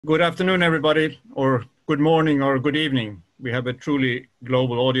Good afternoon, everybody, or good morning or good evening. We have a truly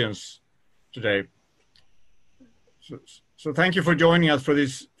global audience today. So thank you for joining us for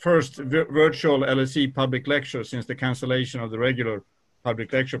this first virtual LSE public lecture since the cancellation of the regular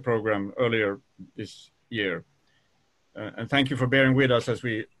public lecture program earlier this year. And thank you for bearing with us as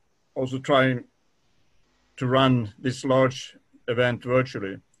we also try to run this large event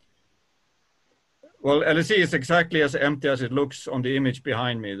virtually. Well, LSE is exactly as empty as it looks on the image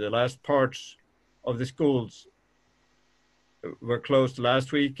behind me. The last parts of the schools were closed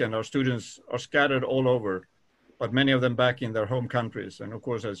last week and our students are scattered all over, but many of them back in their home countries. And of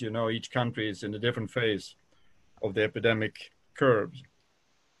course, as you know, each country is in a different phase of the epidemic curves.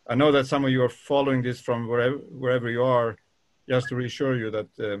 I know that some of you are following this from wherever you are, just to reassure you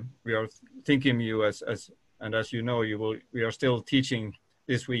that we are thinking of you as you know, we are still teaching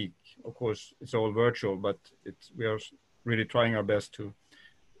this week. Of course, it's all virtual, but we are really trying our best to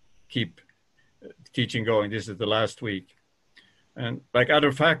keep teaching going. This is the last week. And like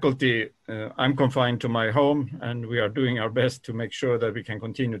other faculty, I'm confined to my home, and we are doing our best to make sure that we can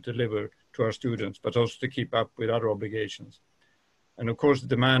continue to deliver to our students, but also to keep up with other obligations. And of course, the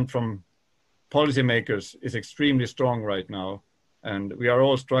demand from policymakers is extremely strong right now, and we are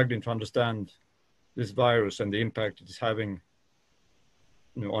all struggling to understand this virus and the impact it is having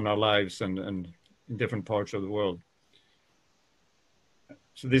on our lives and in different parts of the world.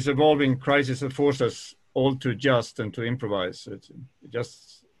 So this evolving crisis has forced us all to adjust and to improvise. It's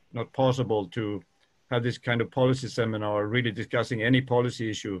just not possible to have this kind of policy seminar really discussing any policy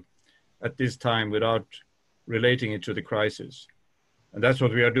issue at this time without relating it to the crisis. And that's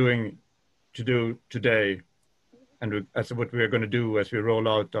what we are doing today. And that's what we are going to do as we roll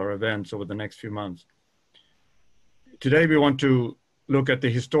out our events over the next few months. Today, we want to look at the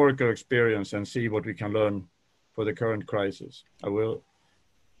historical experience and see what we can learn for the current crisis. I will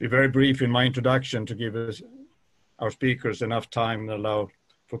be very brief in my introduction to give our speakers enough time and allow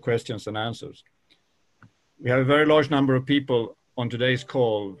for questions and answers. We have a very large number of people on today's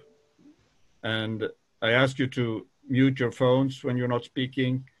call, and I ask you to mute your phones when you're not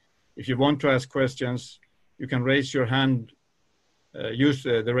speaking. If you want to ask questions, you can raise your hand, use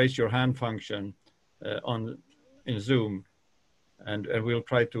the raise your hand function in Zoom. And we'll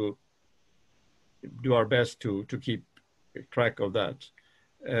try to do our best to keep track of that.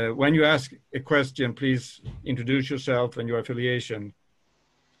 When you ask a question, please introduce yourself and your affiliation.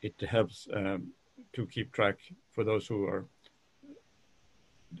 It helps to keep track for those who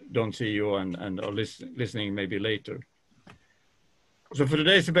don't see you and are listening maybe later. So for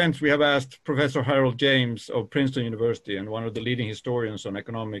today's event, we have asked Professor Harold James of Princeton University and one of the leading historians on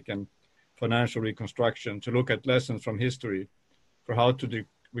economic and financial reconstruction to look at lessons from history for how to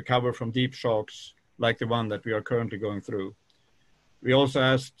recover from deep shocks like the one that we are currently going through. We also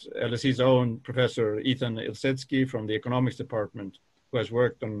asked LSE's own Professor Ethan Ilzetzki from the economics department, who has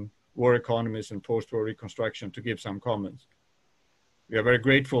worked on war economies and post-war reconstruction, to give some comments. We are very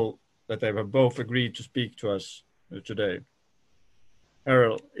grateful that they have both agreed to speak to us today.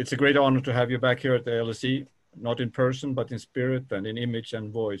 Harold, it's a great honor to have you back here at the LSE, not in person, but in spirit and in image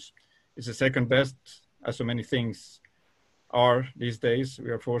and voice. It's the second best, as so many things are these days. We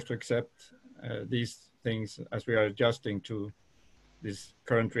are forced to accept these things as we are adjusting to this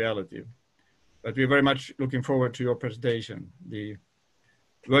current reality. But we're very much looking forward to your presentation. The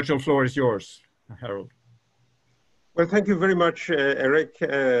virtual floor is yours, Harold. Well, thank you very much, Erik.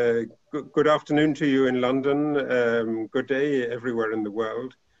 Good afternoon to you in London. Good day everywhere in the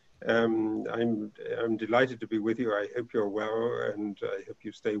world. I'm delighted to be with you. I hope you're well, and I hope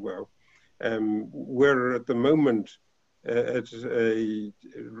you stay well. We're at the moment at a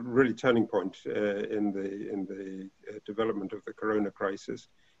really turning point in the development of the corona crisis.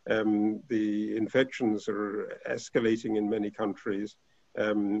 The infections are escalating in many countries,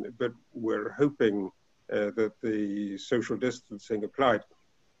 but we're hoping that the social distancing applied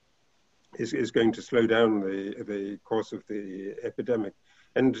is going to slow down the course of the epidemic.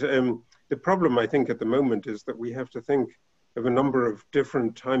 And the problem, I think, at the moment is that we have to think of a number of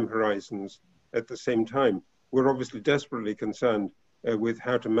different time horizons at the same time. We're obviously desperately concerned with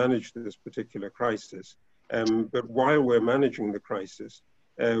how to manage this particular crisis. But while we're managing the crisis,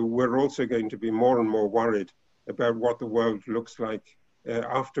 we're also going to be more and more worried about what the world looks like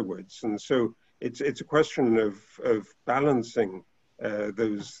afterwards. And so it's a question of balancing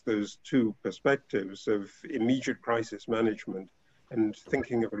those two perspectives of immediate crisis management and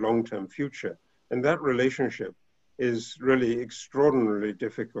thinking of a long-term future. And that relationship is really extraordinarily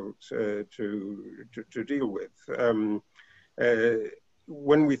difficult to deal with.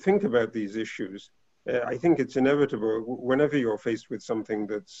 When we think about these issues, I think it's inevitable. Whenever you're faced with something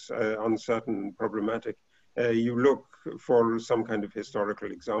that's uncertain and problematic, you look for some kind of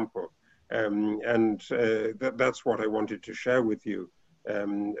historical example. That's what I wanted to share with you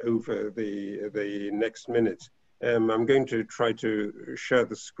over the next minutes. I'm going to try to share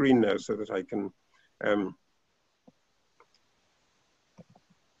the screen now so that I can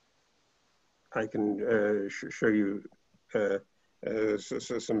show you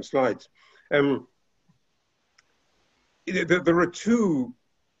some slides. There are two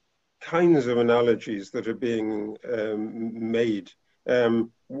kinds of analogies that are being made.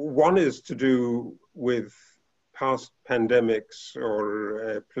 One is to do with past pandemics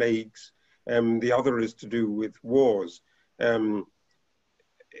or plagues. The other is to do with wars. There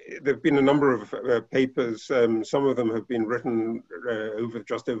have been a number of papers. Some of them have been written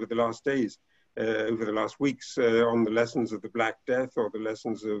just over the last days, over the last weeks, on the lessons of the Black Death or the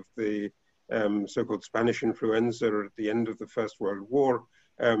lessons of the so-called Spanish influenza at the end of the First World War.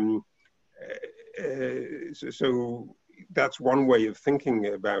 So that's one way of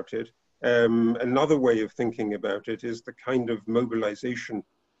thinking about it. Another way of thinking about it is the kind of mobilization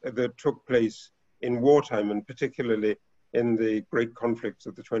that took place in wartime, and particularly in the great conflicts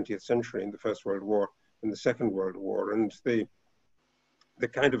of the 20th century, in the First World War and the Second World War. And the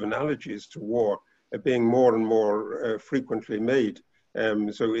kind of analogies to war are being more and more frequently made.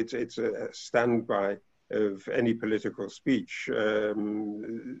 So it's a standby of any political speech. Xi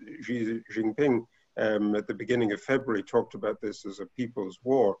Jinping at the beginning of February talked about this as a people's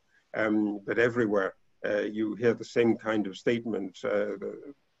war, but everywhere you hear the same kind of statement.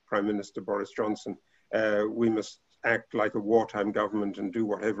 The Prime Minister Boris Johnson, we must act like a wartime government and do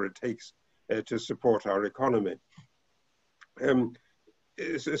whatever it takes to support our economy. The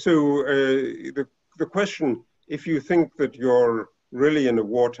question, if you think that you're really in a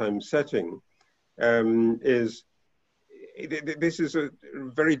wartime setting, this is a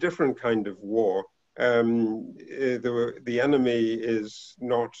very different kind of war. The enemy is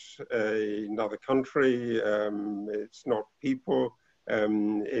not another country, it's not people,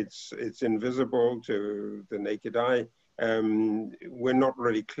 it's invisible to the naked eye. We're not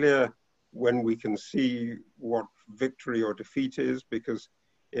really clear when we can see what victory or defeat is, because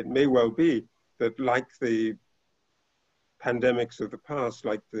it may well be that, like the pandemics of the past,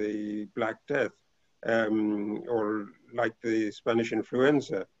 like the Black Death, or like the Spanish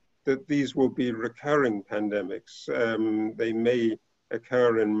influenza, that these will be recurring pandemics. They may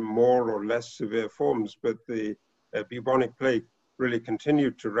occur in more or less severe forms, but the bubonic plague really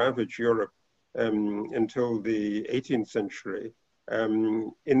continued to ravage Europe until the 18th century.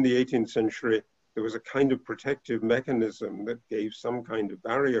 In the 18th century, there was a kind of protective mechanism that gave some kind of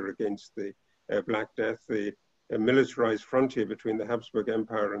barrier against the Black Death. The militarized frontier between the Habsburg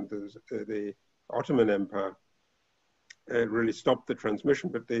Empire and the Ottoman Empire really stopped the transmission,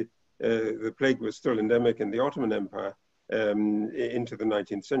 but the plague was still endemic in the Ottoman Empire into the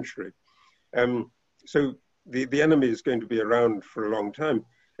 19th century. So the enemy is going to be around for a long time.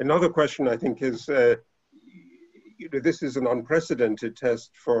 Another question, I think, is this is an unprecedented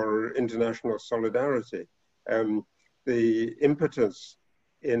test for international solidarity. The impetus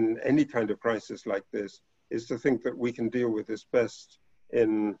in any kind of crisis like this is to think that we can deal with this best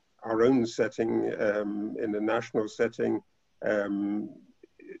in our own setting, in a national setting.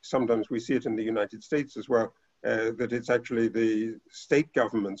 Sometimes we see it in the United States as well, that it's actually the state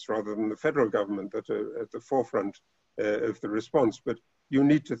governments rather than the federal government that are at the forefront of the response. But you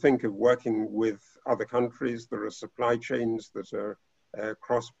need to think of working with other countries. There are supply chains that are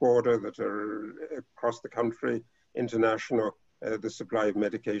cross-border, that are across the country, international. The supply of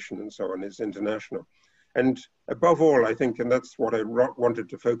medication and so on is international. And above all, I think, and that's what I wanted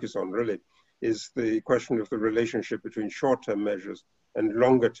to focus on really, is the question of the relationship between short-term measures and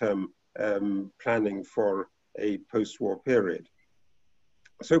longer-term planning for a post-war period.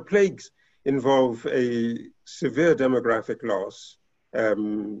 So plagues involve a severe demographic loss,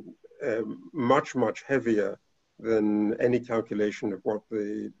 much, much heavier than any calculation of what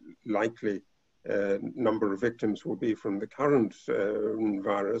the likely number of victims will be from the current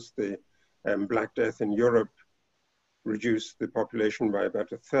virus. The Black Death in Europe reduced the population by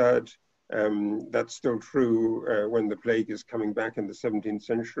about a third. That's still true when the plague is coming back in the 17th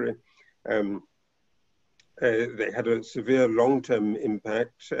century. They had a severe long-term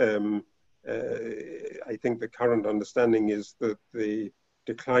impact. I think the current understanding is that the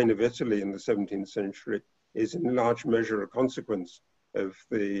decline of Italy in the 17th century is in large measure a consequence of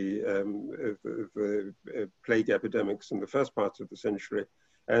the plague epidemics in the first part of the century.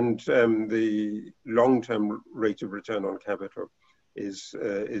 And the long-term rate of return on capital is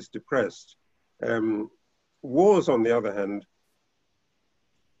depressed. Wars, on the other hand,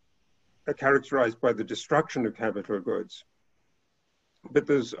 are characterized by the destruction of capital goods, but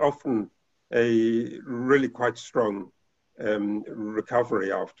there's often a really quite strong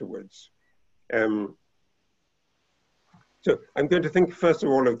recovery afterwards. So I'm going to think first of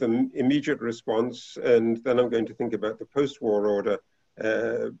all of the immediate response, and then I'm going to think about the post-war order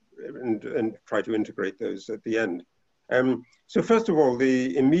and try to integrate those at the end. So first of all,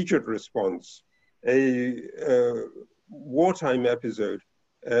 the immediate response, a wartime episode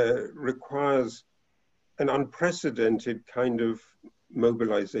requires an unprecedented kind of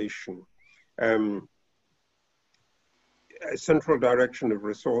mobilization, a central direction of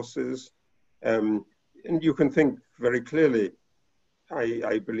resources, and you can think very clearly,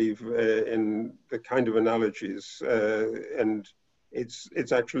 I believe, in the kind of analogies, and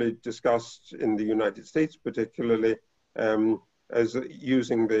it's actually discussed in the United States particularly as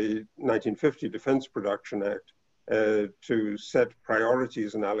using the 1950 Defense Production Act to set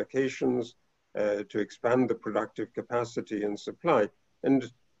priorities and allocations, to expand the productive capacity and supply.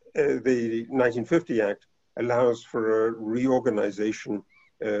 And the 1950 Act allows for a reorganization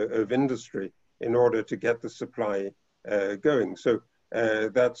of industry in order to get the supply going. So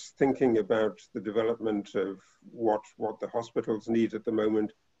that's thinking about the development of what the hospitals need at the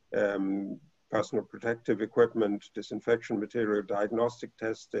moment, personal protective equipment, disinfection material, diagnostic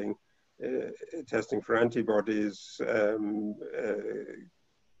testing, testing for antibodies,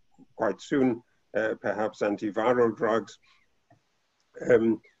 quite soon, perhaps antiviral drugs.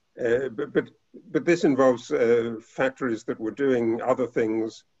 But this involves factories that were doing other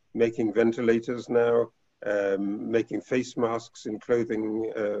things, making ventilators now, making face masks in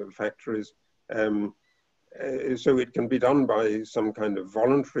clothing factories. So it can be done by some kind of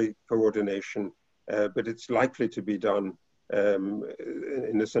voluntary coordination, but it's likely to be done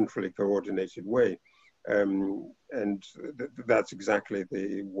in a centrally coordinated way. And that's exactly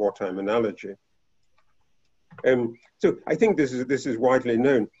the wartime analogy. So I think this is widely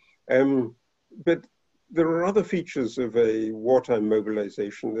known. But there are other features of a wartime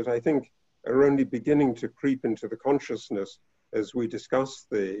mobilization that I think are only beginning to creep into the consciousness as we discuss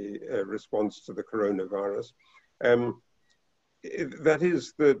the response to the coronavirus. That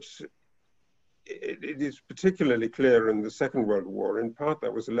is that it is particularly clear in the Second World War, in part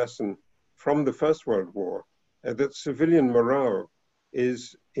that was a lesson from the First World War, that civilian morale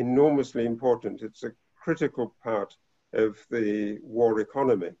is enormously important. It's a critical part of the war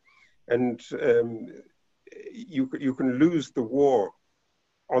economy. And you can lose the war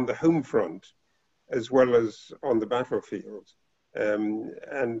on the home front as well as on the battlefield.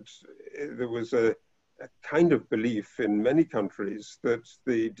 And there was a kind of belief in many countries that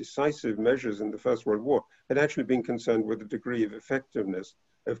the decisive measures in the First World War had actually been concerned with the degree of effectiveness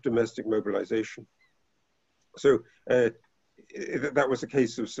of domestic mobilization. So that was a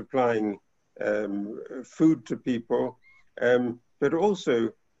case of supplying food to people, but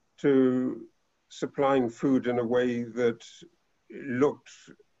also to supplying food in a way that looked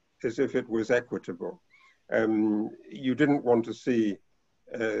as if it was equitable. You didn't want to see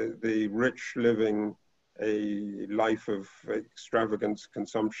the rich living a life of extravagance,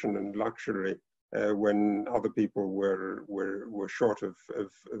 consumption, and luxury when other people were short of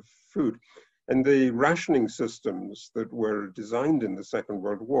food. And the rationing systems that were designed in the Second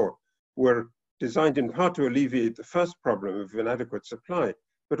World War were designed in part to alleviate the first problem of inadequate supply,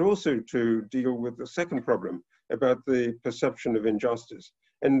 but also to deal with the second problem about the perception of injustice.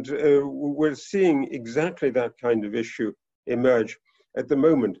 And we're seeing exactly that kind of issue emerge at the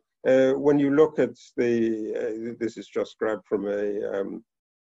moment. When you look at this is just grabbed from an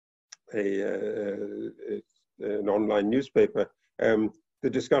online newspaper, the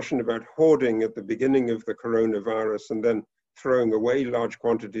discussion about hoarding at the beginning of the coronavirus and then throwing away large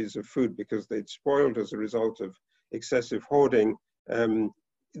quantities of food because they'd spoiled as a result of excessive hoarding.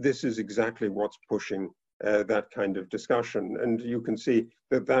 This is exactly what's pushing that kind of discussion. And you can see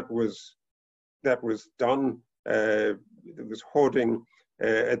that that was done. There was hoarding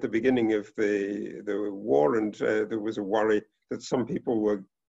at the beginning of the war, and there was a worry that some people were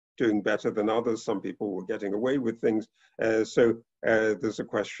doing better than others, some people were getting away with things. So there's a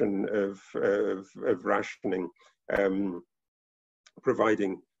question of rationing,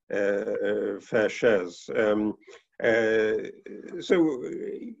 providing fair shares. So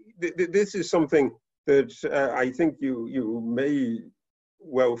this is something that I think you may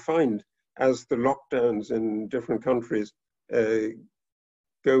well find as the lockdowns in different countries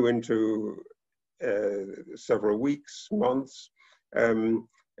go into several weeks, months.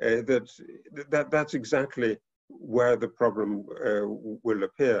 That's exactly where the problem will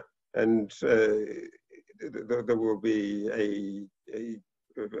appear. and there will be a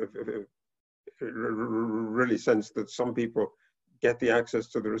really sense that some people get the access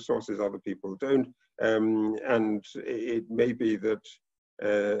to the resources other people don't, and it may be that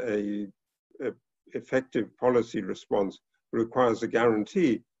a effective policy response requires a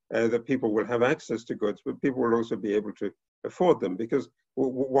guarantee that people will have access to goods, but people will also be able to afford them. Because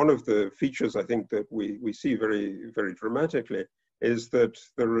one of the features I think that we see very, very dramatically is that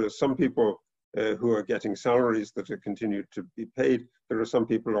there are some people who are getting salaries that are continued to be paid. There are some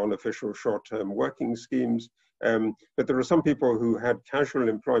people on official short-term working schemes, but there are some people who had casual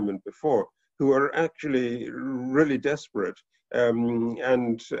employment before who are actually really desperate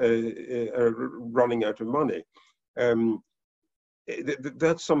and are running out of money.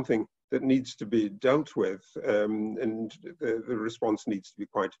 That's something that needs to be dealt with, and the response needs to be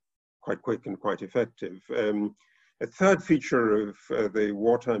quite quick and quite effective. A third feature of the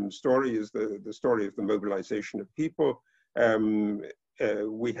wartime story is the story of the mobilization of people.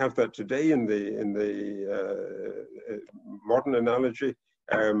 We have that today in the modern analogy.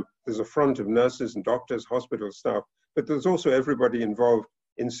 There's a front of nurses and doctors, hospital staff, but there's also everybody involved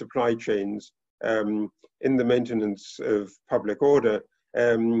in supply chains, in the maintenance of public order.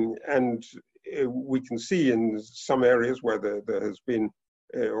 And we can see in some areas where there has been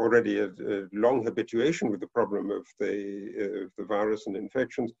already a long habituation with the problem of the virus and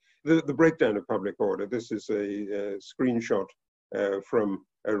infections, the breakdown of public order. This is a screenshot from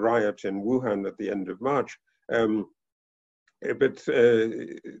a riot in Wuhan at the end of March. But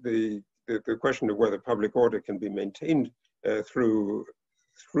the question of whether public order can be maintained through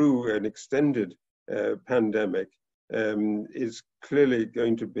an extended pandemic is clearly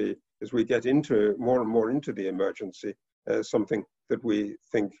going to be, as we get into more and more into the emergency, something that we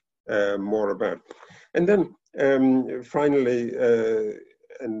think more about. And then finally,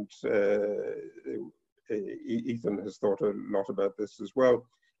 Ethan has thought a lot about this as well,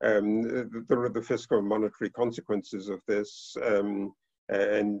 there are the fiscal monetary consequences of this,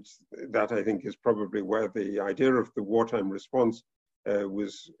 and that I think is probably where the idea of the wartime response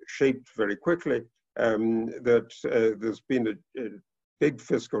was shaped very quickly, that there's been a big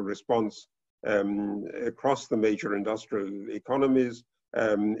fiscal response across the major industrial economies.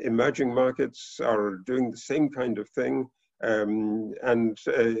 Emerging markets are doing the same kind of thing, and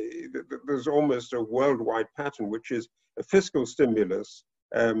there's almost a worldwide pattern, which is a fiscal stimulus,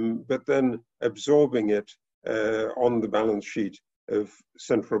 but then absorbing it on the balance sheet of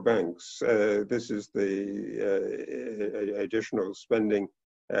central banks. This is the additional spending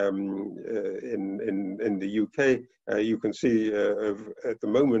in the UK. You can see at the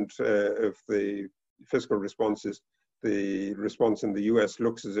moment of the fiscal responses, the response in the US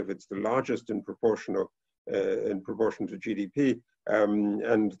looks as if it's the largest in proportion to GDP,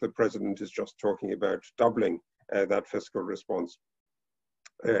 and the president is just talking about doubling that fiscal response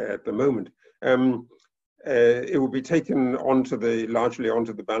at the moment. It will be taken largely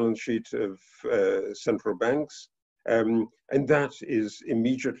onto the balance sheet of central banks, and that is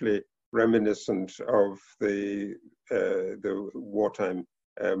immediately reminiscent of the wartime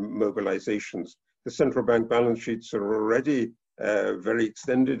mobilizations. The central bank balance sheets are already very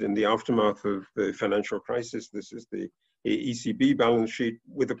extended in the aftermath of the financial crisis. This is the ECB balance sheet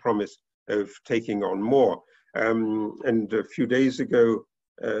with a promise of taking on more. And a few days ago,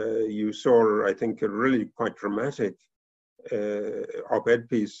 you saw, I think, a really quite dramatic op-ed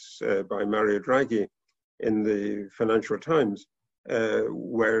piece by Mario Draghi in the Financial Times,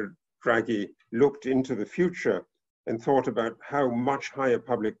 where Draghi looked into the future and thought about how much higher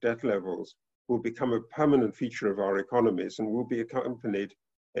public debt levels will become a permanent feature of our economies and will be accompanied,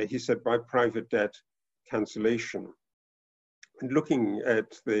 he said, by private debt cancellation. And looking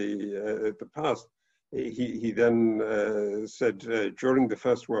at the past, he then said during the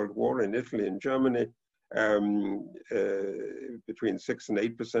First World War in Italy and Germany, between 6 and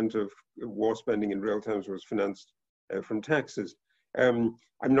 8% of war spending in real terms was financed from taxes. I'm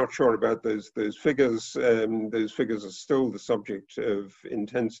not sure about those figures. Those figures are still the subject of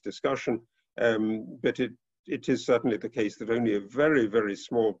intense discussion, but it is certainly the case that only a very, very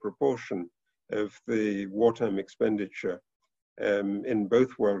small proportion of the wartime expenditure in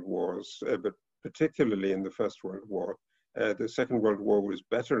both world wars, but particularly in the First World War. The Second World War was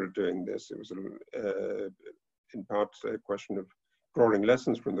better at doing this. It was in part a question of drawing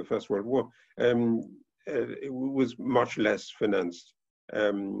lessons from the First World War. It was much less financed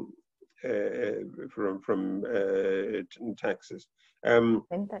from taxes. So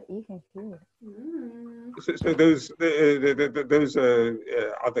those are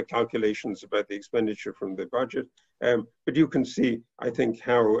other calculations about the expenditure from the budget. But you can see, I think,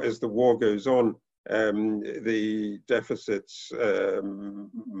 how as the war goes on, the deficits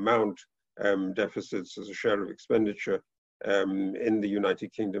mount, deficits as a share of expenditure in the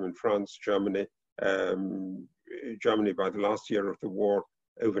United Kingdom and France, Germany. Germany, by the last year of the war,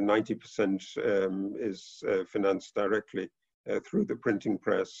 over 90% is financed directly through the printing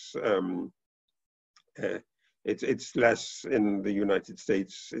press. It's less in the United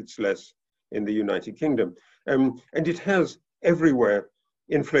States, it's less in the United Kingdom. And it has everywhere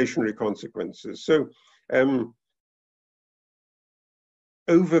inflationary consequences. So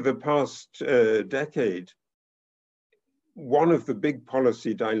over the past decade, one of the big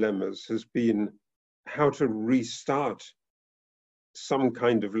policy dilemmas has been how to restart some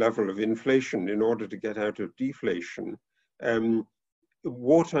kind of level of inflation in order to get out of deflation.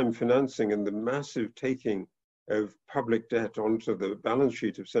 Wartime financing and the massive taking of public debt onto the balance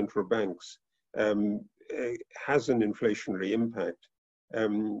sheet of central banks has an inflationary impact.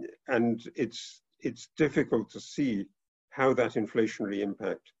 And it's difficult to see how that inflationary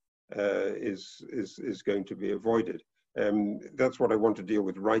impact is going to be avoided. That's what I want to deal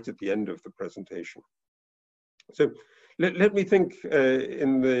with right at the end of the presentation. So let me think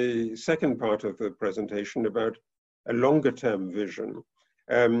in the second part of the presentation about a longer term vision.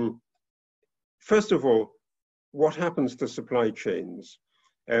 First of all, what happens to supply chains?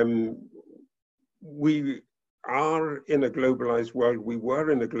 We are in a globalized world, we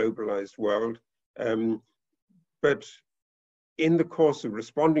were in a globalized world, but in the course of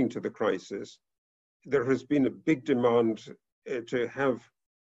responding to the crisis, there has been a big demand to have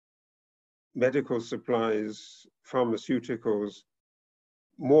medical supplies, pharmaceuticals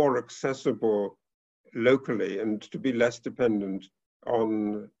more accessible locally and to be less dependent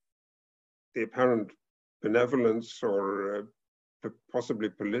on the apparent benevolence or possibly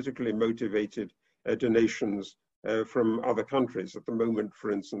politically motivated donations from other countries. At the moment,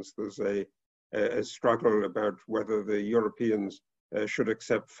 for instance, there's a struggle about whether the Europeans should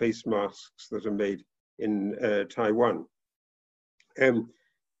accept face masks that are made in Taiwan.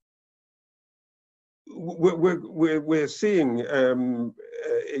 We're seeing in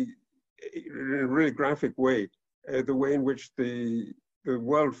a really graphic way the way in which the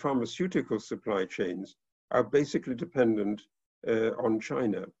world pharmaceutical supply chains are basically dependent on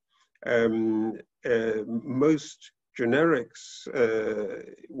China. Most generics,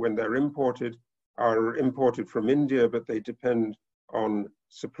 when they're imported, are imported from India, but they depend on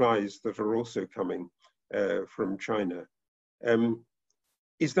supplies that are also coming from China.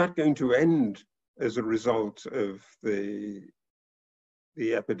 Is that going to end as a result of the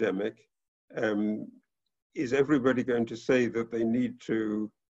epidemic? Is everybody going to say that they need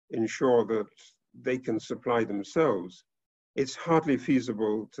to ensure that they can supply themselves? It's hardly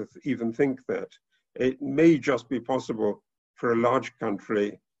feasible to even think that. It may just be possible for a large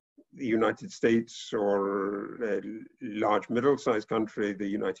country, the United States, or a large middle-sized country, the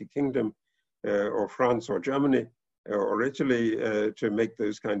United Kingdom, or France or Germany, or Italy, to make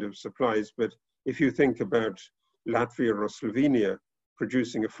those kind of supplies. But if you think about Latvia or Slovenia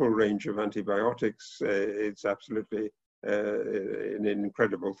producing a full range of antibiotics, it's absolutely an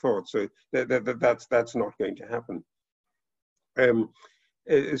incredible thought. So that's not going to happen.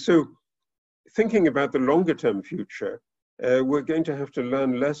 So thinking about the longer term future, we're going to have to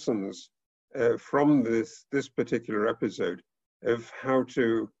learn lessons from this particular episode of how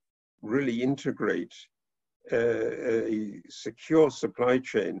to really integrate a secure supply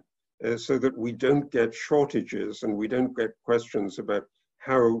chain so that we don't get shortages and we don't get questions about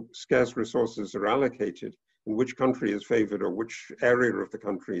how scarce resources are allocated and which country is favored or which area of the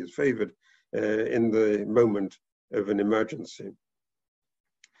country is favored in the moment of an emergency.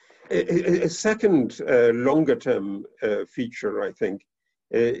 A second longer term feature, I think,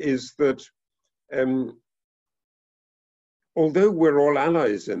 is that although we're all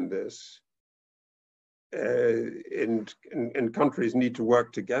allies in this, and countries need to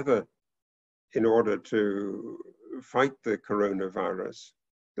work together in order to fight the coronavirus,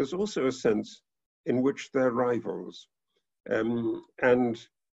 there's also a sense in which they're rivals. And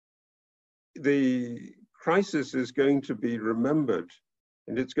the crisis is going to be remembered,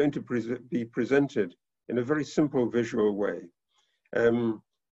 and it's going to be presented in a very simple visual way.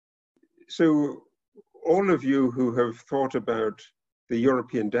 So all of you who have thought about the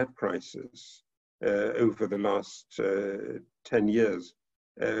European debt crisis over the last 10 years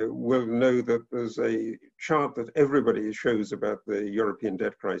will know that there's a chart that everybody shows about the European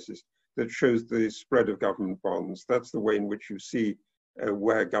debt crisis that shows the spread of government bonds. That's the way in which you see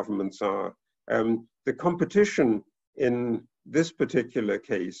where governments are. The competition in this particular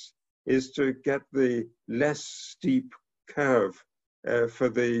case is to get the less steep curve for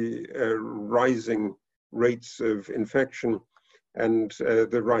the rising rates of infection and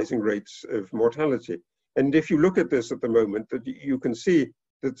the rising rates of mortality. And if you look at this at the moment, that you can see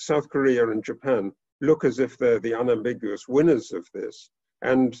that South Korea and Japan look as if they're the unambiguous winners of this,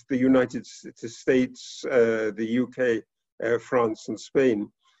 and the United States, the UK, France, and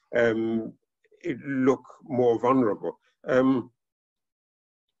Spain look more vulnerable.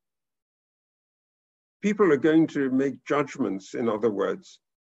 People are going to make judgments, in other words,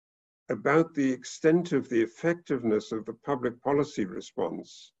 about the extent of the effectiveness of the public policy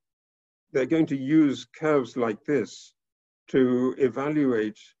response. They're going to use curves like this to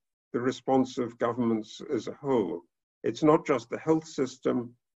evaluate the response of governments as a whole. It's not just the health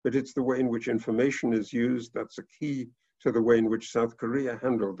system, but it's the way in which information is used. That's a key to the way in which South Korea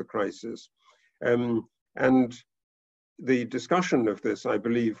handled the crisis. And the discussion of this, I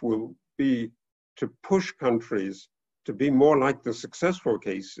believe, will be to push countries to be more like the successful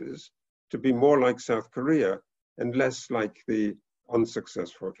cases, to be more like South Korea, and less like the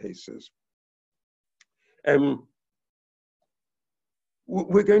unsuccessful cases.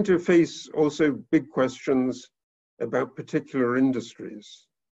 We're going to face also big questions about particular industries.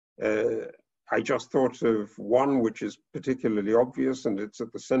 I just thought of one which is particularly obvious, and it's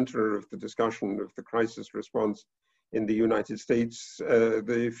at the center of the discussion of the crisis response in the United States,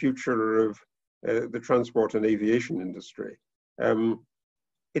 the future of the transport and aviation industry.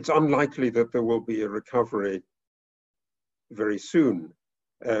 It's unlikely that there will be a recovery very soon.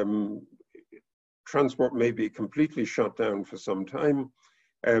 Transport may be completely shut down for some time,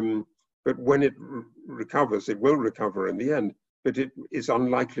 but when it recovers, it will recover in the end, but it is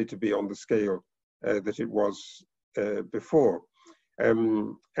unlikely to be on the scale that it was before.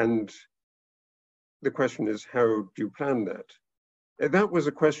 And the question is, how do you plan that? That was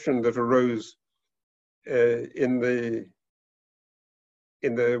a question that arose in the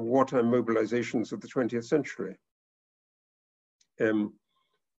wartime mobilizations of the 20th century.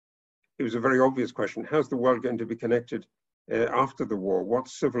 It was a very obvious question. How's the world going to be connected after the war?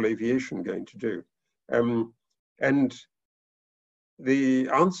 What's civil aviation going to do? And the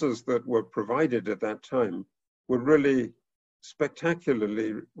answers that were provided at that time were really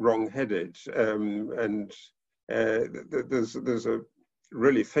spectacularly wrong-headed. And there's a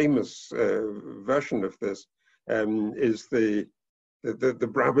really famous version of this, is the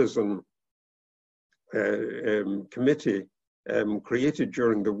Brabazon committee created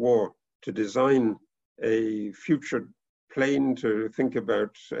during the war to design a future plane to think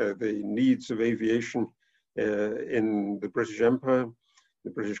about the needs of aviation in the British Empire,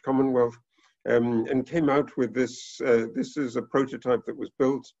 the British Commonwealth, and came out with this. This is a prototype that was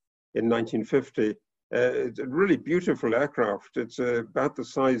built in 1950. It's a really beautiful aircraft. It's about the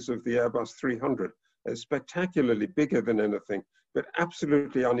size of the Airbus 300, spectacularly bigger than anything, but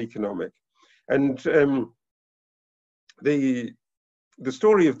absolutely uneconomic. And the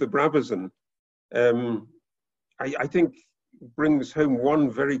story of the Brabazon, I think, brings home one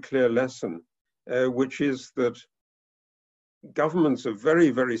very clear lesson, which is that governments are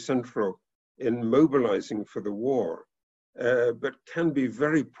very, very central in mobilizing for the war, but can be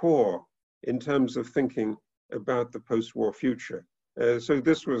very poor in terms of thinking about the post-war future. So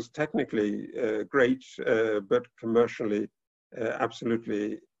this was technically great, but commercially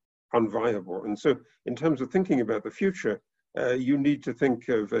absolutely unviable. And so in terms of thinking about the future, you need to think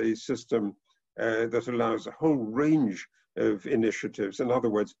of a system that allows a whole range of initiatives. In other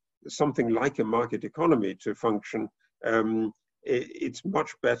words, something like a market economy to function. It's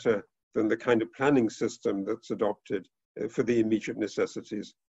much better than the kind of planning system that's adopted for the immediate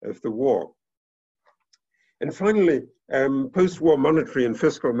necessities of the war. And finally, post-war monetary and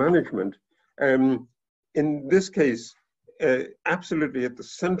fiscal management. In this case, absolutely at the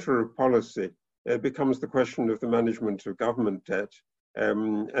center of policy becomes the question of the management of government debt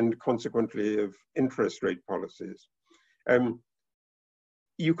and consequently of interest rate policies.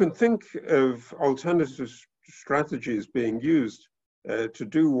 You can think of alternative strategies being used to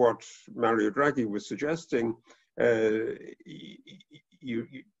do what Mario Draghi was suggesting,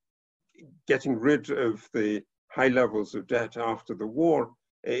 getting rid of the high levels of debt after the war.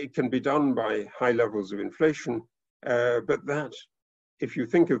 It can be done by high levels of inflation, but that, if you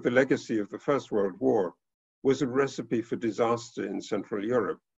think of the legacy of the First World War, was a recipe for disaster in Central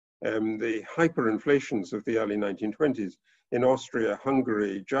Europe. The hyperinflations of the early 1920s in Austria,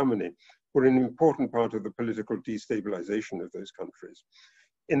 Hungary, Germany were an important part of the political destabilization of those countries.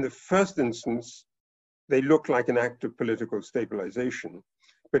 In the first instance, they look like an act of political stabilization.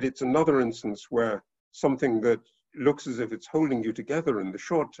 But it's another instance where something that looks as if it's holding you together in the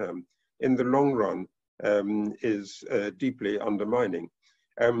short term, in the long run, is deeply undermining.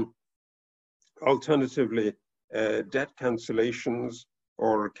 Alternatively, debt cancellations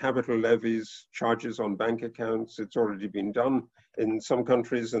or capital levies, charges on bank accounts, it's already been done in some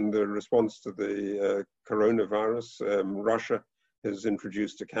countries in the response to the coronavirus. Russia has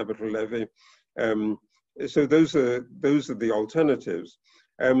introduced a capital levy. So those are the alternatives.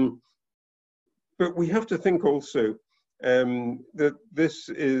 But we have to think also that this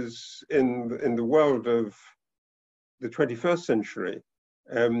is in the world of the 21st century.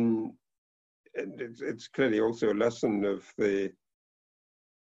 It's clearly also a lesson of the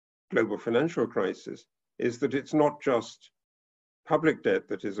global financial crisis, is that it's not just public debt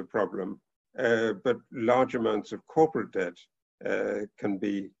that is a problem, but large amounts of corporate debt can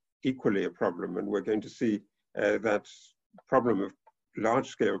be equally a problem. And we're going to see that problem of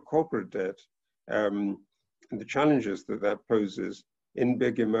large-scale corporate debt and the challenges that that poses in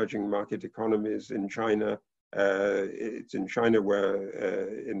big emerging market economies in China. It's in China where,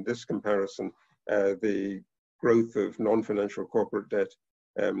 in this comparison, the growth of non-financial corporate debt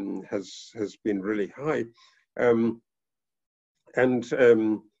has been really high.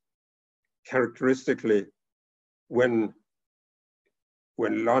 Characteristically, when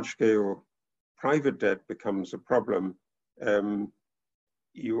large-scale private debt becomes a problem,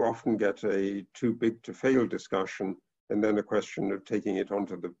 you often get a too big to fail discussion, and then a question of taking it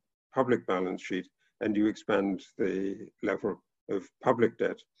onto the public balance sheet, and you expand the level of public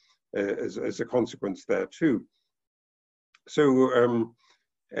debt as a consequence there too. So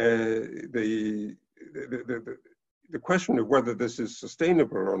the question of whether this is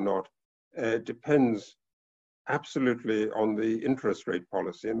sustainable or not depends absolutely on the interest rate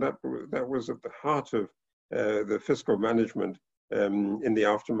policy, and that was at the heart of the fiscal management in the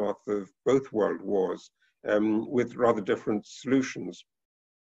aftermath of both world wars, with rather different solutions.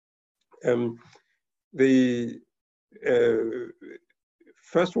 The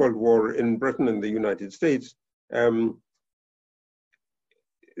First World War in Britain and the United States,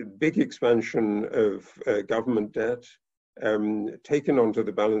 big expansion of government debt taken onto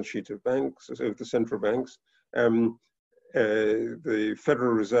the balance sheet of banks, of the central banks. The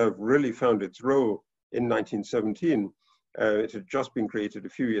Federal Reserve really found its role in 1917. It had just been created a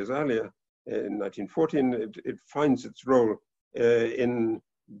few years earlier, in 1914. It finds its role in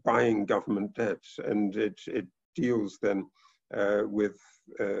buying government debt, and it deals then with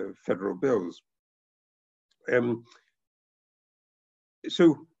federal bills.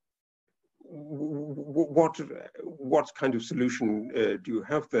 So what kind of solution do you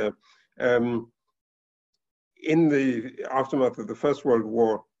have there? In the aftermath of the First World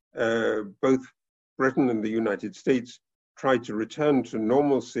War, both Britain and the United States tried to return to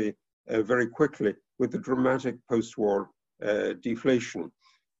normalcy very quickly with the dramatic post-war deflation.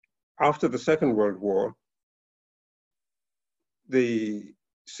 After the Second World War, the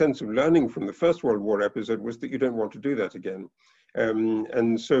sense of learning from the First World War episode was that you don't want to do that again.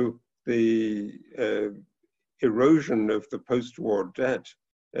 And so the erosion of the post-war debt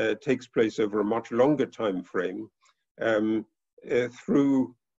takes place over a much longer time frame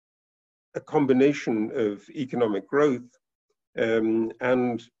through a combination of economic growth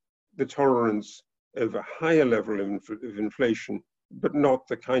and the tolerance of a higher level of inflation, but not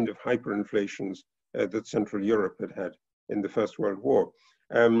the kind of hyperinflations that Central Europe had in the First World War.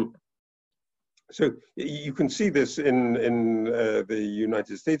 So you can see this in the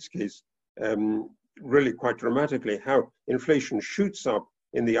United States case really quite dramatically, how inflation shoots up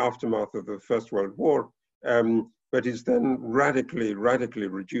in the aftermath of the First World War, but is then radically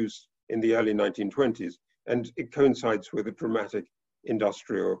reduced in the early 1920s. And it coincides with a dramatic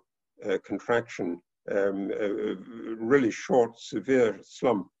industrial contraction, a really short, severe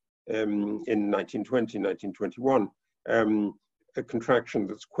slump in 1920, 1921, a contraction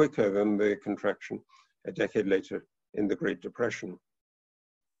that's quicker than the contraction a decade later in the Great Depression.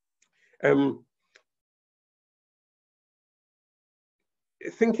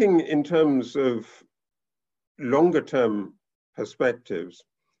 Thinking in terms of longer term perspectives,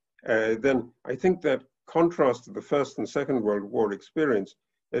 then I think that contrast to the First and Second World War experience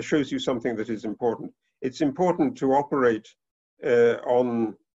shows you something that is important. It's important to operate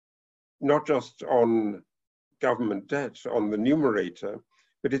on not just on government debt, on the numerator,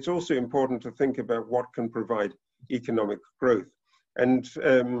 but it's also important to think about what can provide economic growth. And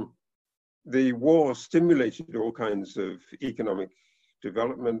the war stimulated all kinds of economic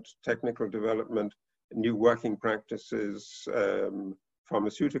development, technical development, new working practices,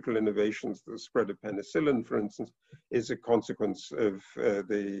 pharmaceutical innovations. The spread of penicillin, for instance, is a consequence of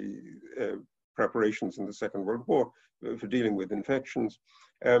the preparations in the Second World War for dealing with infections.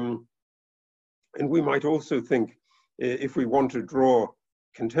 And we might also think, if we want to draw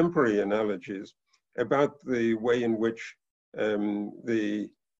contemporary analogies, about the way in which the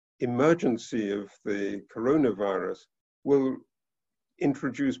emergency of the coronavirus will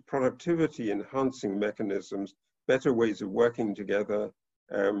introduce productivity enhancing mechanisms, better ways of working together.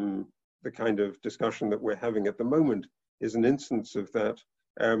 The kind of discussion that we're having at the moment is an instance of that.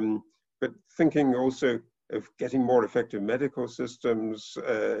 But thinking also of getting more effective medical systems,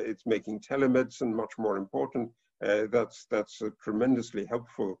 it's making telemedicine much more important. That's a tremendously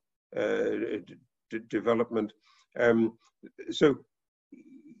helpful development. So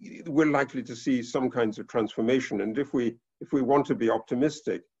we're likely to see some kinds of transformation. And if we want to be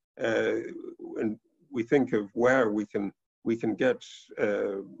optimistic, and we think of where we can get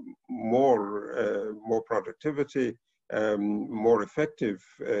more productivity, more effective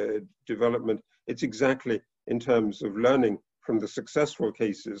development, it's exactly in terms of learning from the successful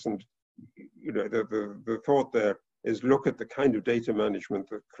cases. And the thought there is, look at the kind of data management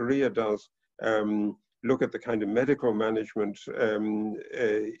that Korea does, look at the kind of medical management.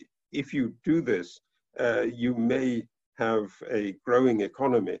 If you do this, you may have a growing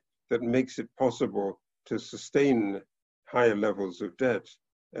economy that makes it possible to sustain higher levels of debt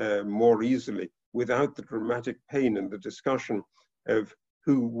more easily, without the dramatic pain and the discussion of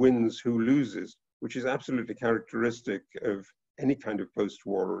who wins, who loses, which is absolutely characteristic of any kind of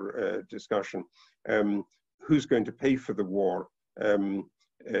post-war discussion. Who's going to pay for the war?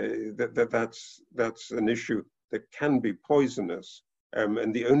 That's an issue that can be poisonous,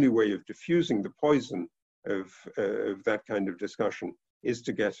 and the only way of diffusing the poison of that kind of discussion is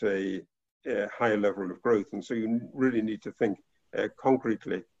to get a higher level of growth. And so you really need to think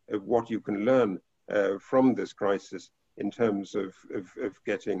concretely of what you can learn from this crisis in terms of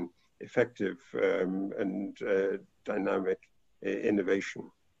getting effective and dynamic innovation.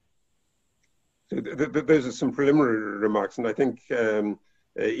 So those are some preliminary remarks, and I think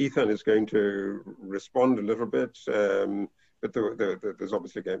Ethan is going to respond a little bit, but there's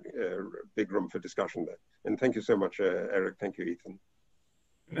obviously a big room for discussion there. And thank you so much, Erik. Thank you, Ethan.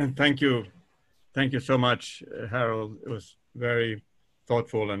 And thank you so much, Harold. It was very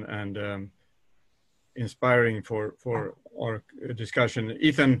thoughtful and inspiring for our discussion.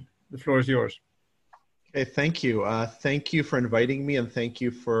 Ethan, the floor is yours. Okay, thank you. Thank you for inviting me, and thank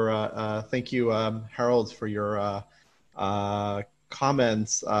you for Harold, for your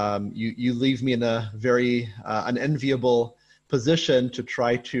comments. You leave me in a very an enviable position to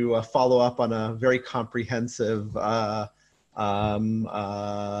try to follow up on a very comprehensive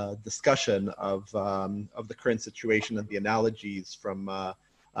discussion of the current situation and the analogies from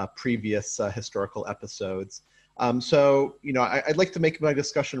previous historical episodes. So, I'd like to make my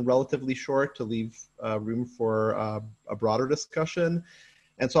discussion relatively short to leave room for a broader discussion.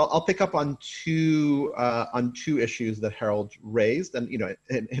 And so I'll pick up on two issues that Harold raised. And,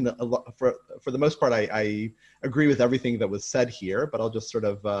 for the most part, I agree with everything that was said here, but I'll just sort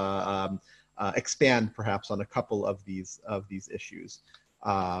of expand perhaps on a couple of these issues,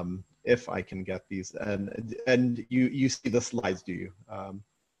 if I can get these. And you see the slides, do you?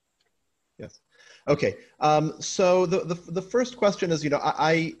 Yes. Okay. So the first question is,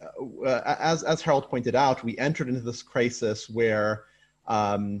 as Harold pointed out, we entered into this crisis where,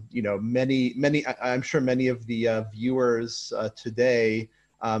 I'm sure many of the viewers today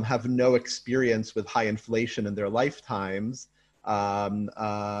have no experience with high inflation in their lifetimes,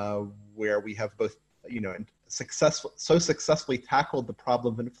 where we have both, successfully tackled the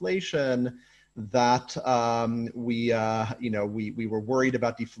problem of inflation that we were worried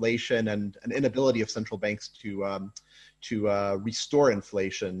about deflation and an inability of central banks to restore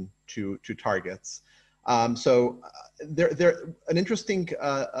inflation to targets. So an interesting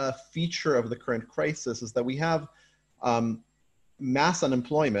feature of the current crisis is that we have mass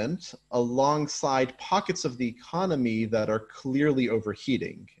unemployment alongside pockets of the economy that are clearly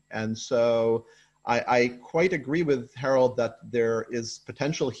overheating. And so I quite agree with Harold that there is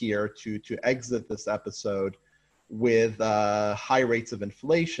potential here to exit this episode with high rates of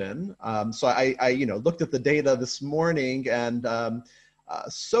inflation. So I looked at the data this morning, and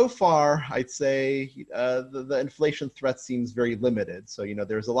so far I'd say the inflation threat seems very limited. So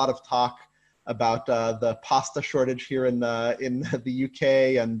there's a lot of talk about the pasta shortage here in the UK,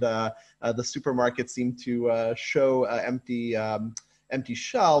 and the supermarkets seem to show empty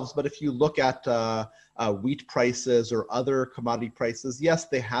shelves. But if you look at wheat prices or other commodity prices, yes,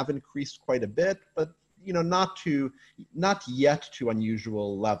 they have increased quite a bit, but not yet to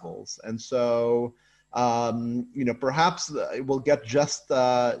unusual levels. And so, perhaps we'll get just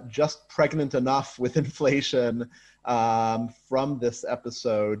pregnant enough with inflation from this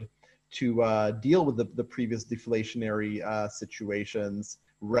episode to deal with the previous deflationary situations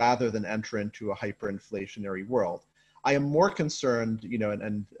rather than enter into a hyperinflationary world. I am more concerned,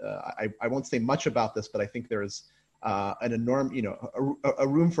 I won't say much about this, but I think there's an enormous, a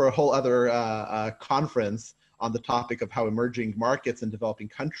room for a whole other conference on the topic of how emerging markets and developing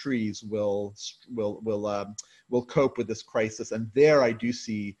countries will cope with this crisis. And there I do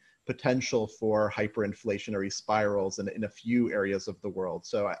see potential for hyperinflationary spirals in a few areas of the world.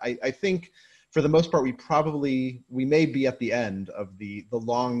 So I think for the most part, we may be at the end of the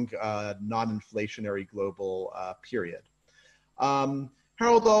long non-inflationary global period.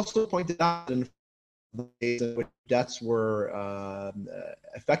 Harold also pointed out in ways in which debts were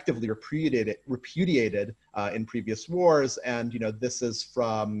effectively repudiated in previous wars, and this is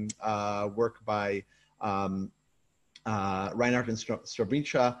from work by Reinhardt and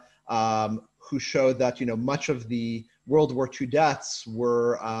Srebrenica, who showed that much of the World War II debts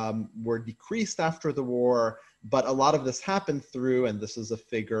were decreased after the war, but a lot of this happened through, and this is a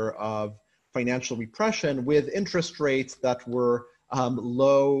figure of financial repression, with interest rates that were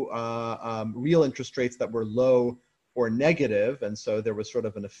low, real interest rates that were low or negative, and so there was sort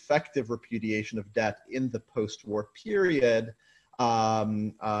of an effective repudiation of debt in the post-war period,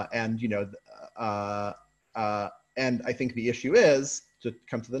 and I think the issue is, to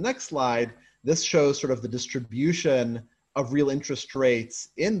come to the next slide, this shows sort of the distribution of real interest rates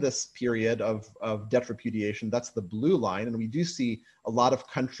in this period of debt repudiation. That's the blue line, and we do see a lot of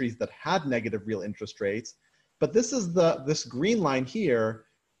countries that had negative real interest rates. But this green line here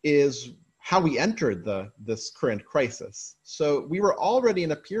is how we entered this current crisis. So we were already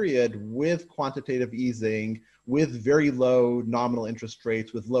in a period with quantitative easing, with very low nominal interest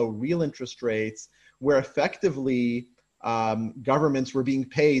rates, with low real interest rates, where effectively governments were being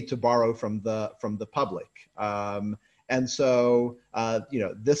paid to borrow from the public. And so,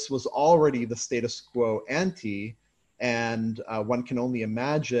 this was already the status quo ante, and one can only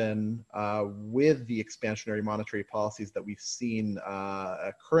imagine with the expansionary monetary policies that we've seen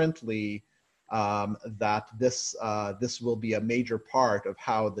currently, that this will be a major part of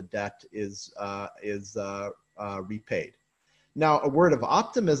how the debt is repaid. Now, a word of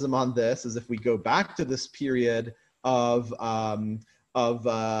optimism on this is if we go back to this period of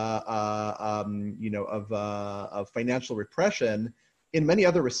financial repression, in many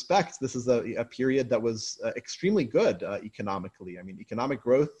other respects, this is a period that was extremely good economically. I mean, economic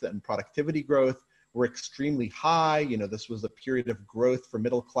growth and productivity growth were extremely high. This was a period of growth for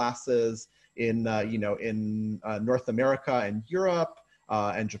middle classes in North America and Europe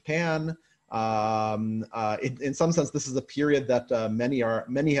and Japan. In some sense, this is a period that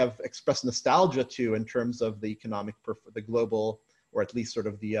many have expressed nostalgia to in terms of the the global, or at least sort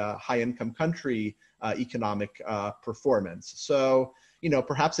of the high-income country economic performance. So,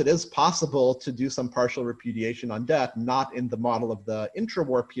 perhaps it is possible to do some partial repudiation on debt, not in the model of the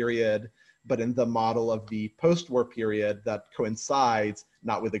intra-war period, but in the model of the post-war period that coincides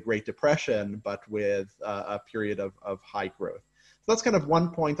not with the Great Depression, but with a period of high growth. So that's kind of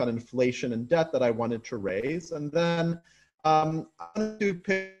one point on inflation and debt that I wanted to raise. And then I wanted to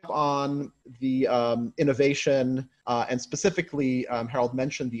pick up on the innovation, and specifically, Harold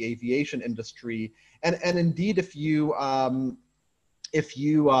mentioned the aviation industry. And indeed, if you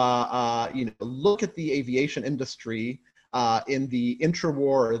look at the aviation industry in the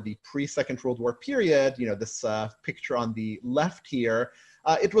intra-war, the pre-Second World War period, this picture on the left here,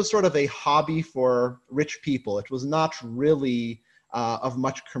 it was sort of a hobby for rich people. It was not really of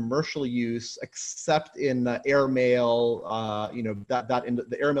much commercial use, except in airmail.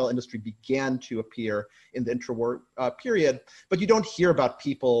 The airmail industry began to appear in the intra-war period, but you don't hear about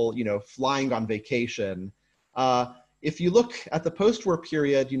people, flying on vacation. If you look at the post-war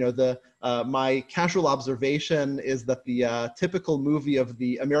period, my casual observation is that the typical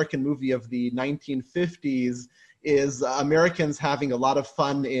American movie of the 1950s is Americans having a lot of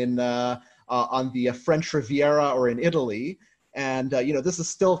fun on the French Riviera or in Italy. And, this is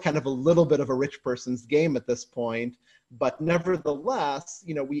still kind of a little bit of a rich person's game at this point. But nevertheless,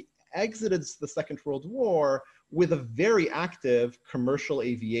 we exited the Second World War with a very active commercial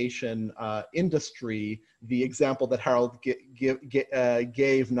aviation industry, the example that Harold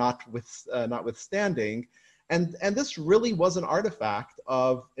gave notwithstanding. And this really was an artifact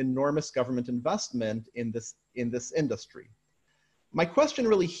of enormous government investment in this industry. My question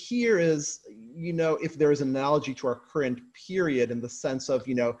really here is, if there is an analogy to our current period in the sense of,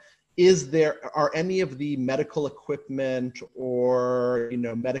 are any of the medical equipment or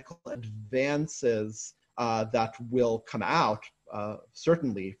medical advances that will come out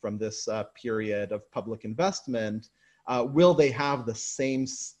certainly from this period of public investment, will they have the same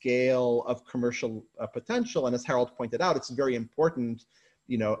scale of commercial potential? And as Harold pointed out, it's very important,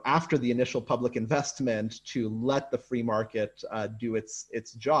 after the initial public investment, to let the free market do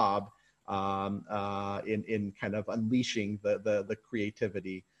its job in kind of unleashing the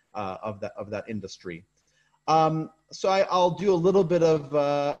creativity of that industry. So I'll do a little bit of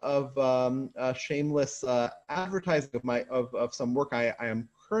shameless advertising of some work I am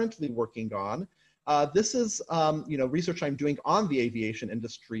currently working on. This is research I'm doing on the aviation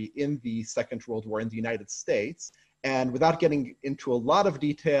industry in the Second World War in the United States. And without getting into a lot of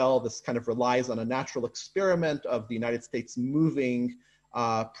detail, this kind of relies on a natural experiment of the United States moving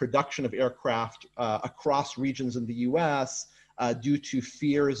production of aircraft across regions in the US due to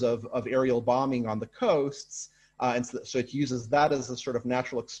fears of aerial bombing on the coasts. And so it uses that as a sort of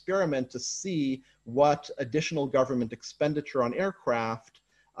natural experiment to see what additional government expenditure on aircraft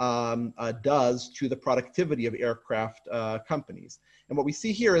does to the productivity of aircraft companies. And what we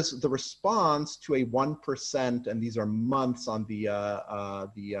see here is the response to a 1%, and these are months on the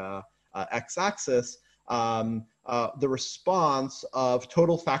x-axis, the response of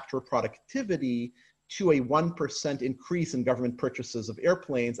total factor productivity to a 1% increase in government purchases of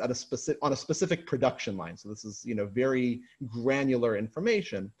airplanes at on a specific production line. So this is very granular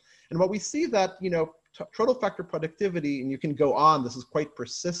information. And what we see that total factor productivity, and you can go on, this is quite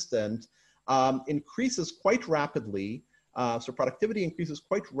persistent, increases quite rapidly. So productivity increases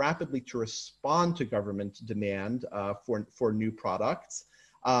quite rapidly to respond to government demand for new products.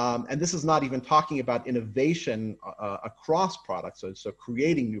 And this is not even talking about innovation across products, so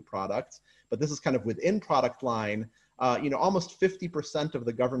creating new products, but this is kind of within product line. Almost 50% of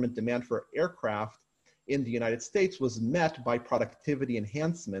the government demand for aircraft in the United States was met by productivity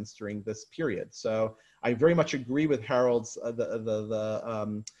enhancements during this period. So I very much agree with Harold's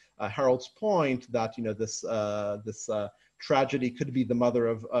Harold's point that this tragedy could be the mother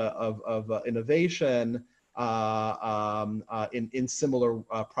of innovation in similar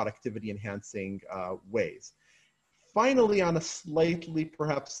productivity enhancing ways. Finally, on a slightly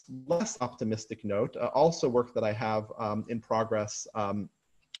perhaps less optimistic note, also work that I have in progress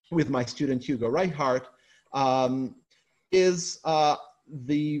with my student Hugo Reichardt is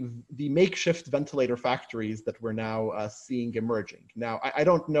the makeshift ventilator factories that we're now seeing emerging. Now, I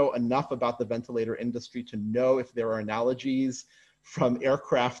don't know enough about the ventilator industry to know if there are analogies from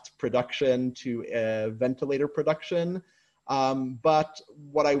aircraft production to ventilator production. But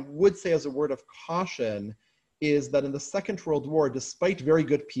what I would say as a word of caution is that in the Second World War, despite very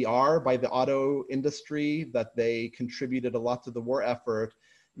good PR by the auto industry, that they contributed a lot to the war effort,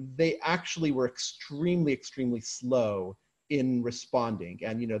 they actually were extremely, extremely slow in responding.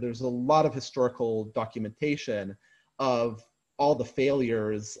 And there's a lot of historical documentation of all the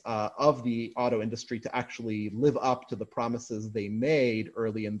failures of the auto industry to actually live up to the promises they made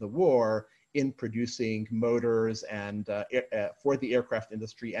early in the war in producing motors and for the aircraft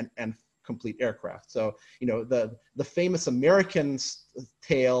industry and complete aircraft. So, the famous American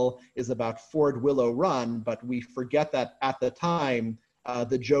tale is about Ford Willow Run, but we forget that at the time,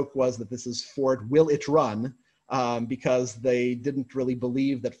 the joke was that this is Ford Will It Run, because they didn't really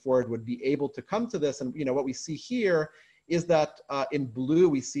believe that Ford would be able to come to this. And what we see here is that in blue,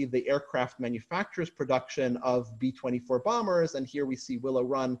 we see the aircraft manufacturer's production of B-24 bombers, and here we see Willow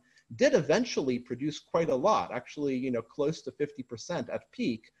Run did eventually produce quite a lot, actually, close to 50% at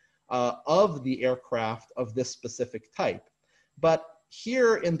peak of the aircraft of this specific type. But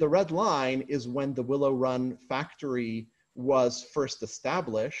here in the red line is when the Willow Run factory was first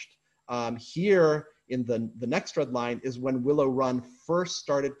established. Here in the next red line is when Willow Run first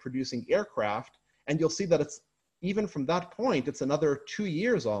started producing aircraft. And you'll see that it's, even from that point, it's another 2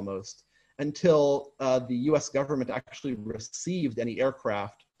 years almost until the US government actually received any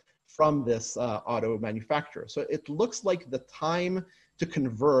aircraft from this auto manufacturer. So it looks like the time to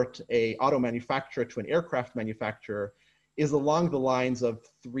convert a auto manufacturer to an aircraft manufacturer is along the lines of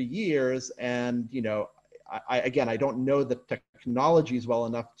 3 years. And, again, I don't know the technologies well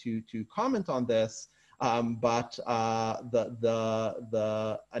enough to comment on this, but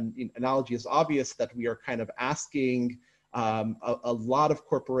the analogy is obvious that we are kind of asking a lot of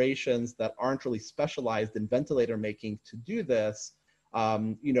corporations that aren't really specialized in ventilator making to do this.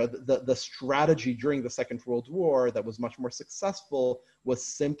 The strategy during the Second World War that was much more successful was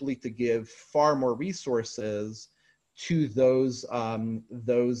simply to give far more resources to those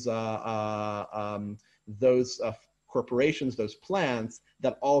corporations, those plants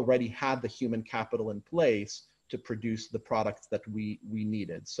that already had the human capital in place to produce the products that we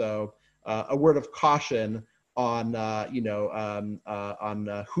needed. So a word of caution on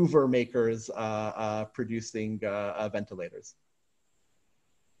Hoover makers producing ventilators.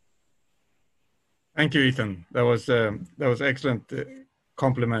 Thank you, Ethan. That was excellent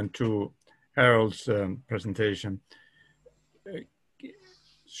compliment to Harold's presentation.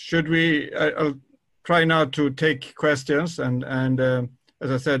 Should we? I'll try now to take questions, and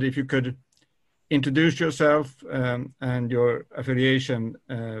as I said, if you could introduce yourself and your affiliation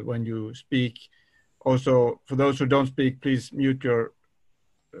when you speak. Also, for those who don't speak, please mute your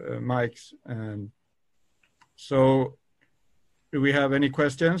mics. So, do we have any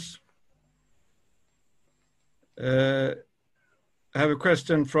questions? I have a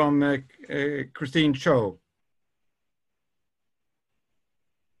question from Christine Cho.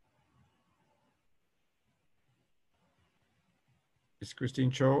 Is Christine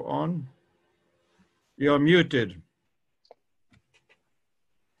Cho on? You're muted.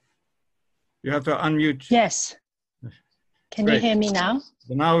 You have to unmute. Yes. Can you hear me now?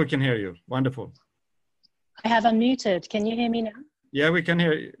 Now we can hear you. Wonderful. I have unmuted. Can you hear me now? Yeah, we can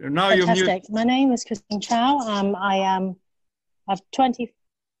hear you. Now you're muted. Fantastic. My name is Christine Chow. I've 20.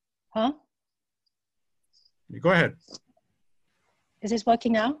 Huh? Go ahead. Is this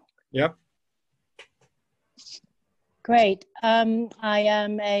working now? Yep. Great. I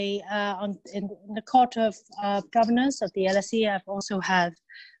am in the Court of Governors of the LSE. I've also had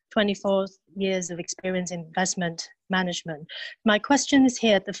 24 years of experience in investment management. My question is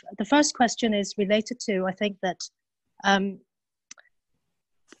here. The first question is related to, I think that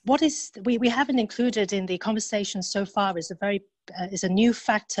what is, we haven't included in the conversation so far is a new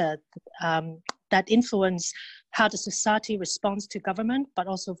factor that influence how the society responds to government, but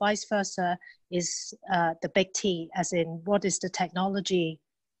also vice versa is the big T, as in what is the technology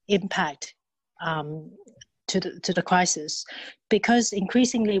impact to the crisis. Because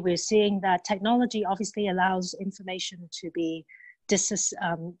increasingly we're seeing that technology obviously allows information to be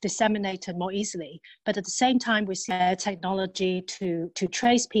disseminated more easily, but at the same time we see technology to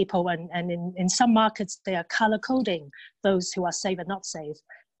trace people, and in some markets they are color coding those who are safe and not safe.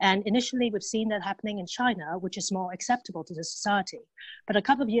 And initially we've seen that happening in China, which is more acceptable to the society. But a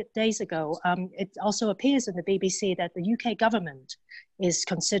couple of days ago, it also appears in the BBC that the UK government is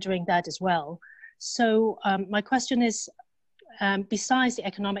considering that as well. So my question is, besides the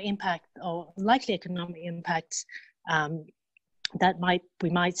economic impact or likely economic impact that we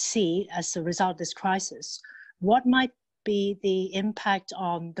might see as a result of this crisis, what might be the impact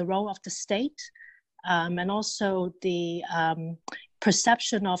on the role of the state and also the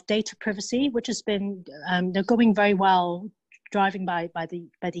perception of data privacy, which has been they're going very well, driving by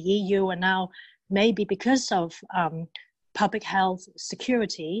the EU, and now maybe because of public health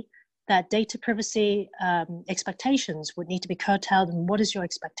security, that data privacy expectations would need to be curtailed. And what is your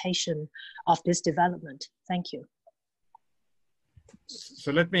expectation of this development? Thank you.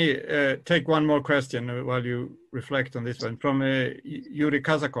 So let me take one more question while you reflect on this one from Yuri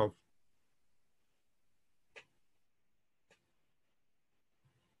Kazakov.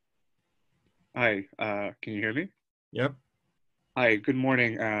 Hi, can you hear me? Yep. Hi, good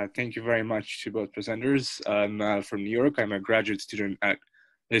morning. Thank you very much to both presenters. I'm from New York. I'm a graduate student at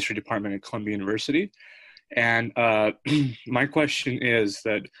the History Department at Columbia University. And my question is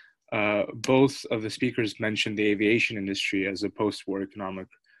that both of the speakers mentioned the aviation industry as a post-war economic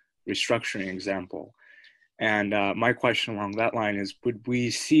restructuring example. And my question along that line is, would we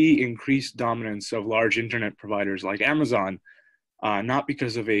see increased dominance of large internet providers like Amazon, not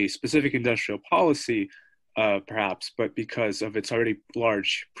because of a specific industrial policy, perhaps, but because of its already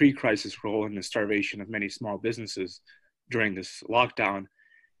large pre-crisis role in the starvation of many small businesses during this lockdown?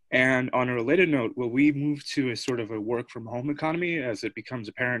 And on a related note, will we move to a sort of a work from home economy as it becomes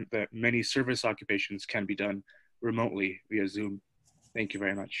apparent that many service occupations can be done remotely via Zoom? Thank you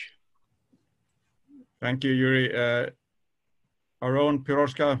very much. Thank you, Yuri. Our own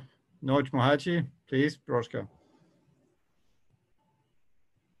Piroshka Nojmohachi, please, Piroshka.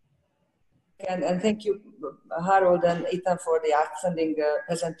 And thank you, Harold and Ethan, for the outstanding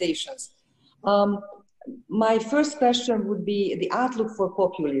presentations. My first question would be the outlook for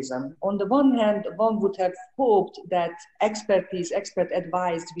populism. On the one hand, one would have hoped that expert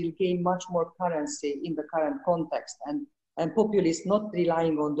advice will gain much more currency in the current context, and populists not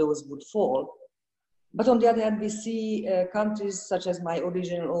relying on those would fall. But on the other hand, we see countries such as my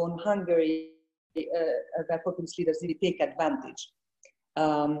original own Hungary, where populist leaders really take advantage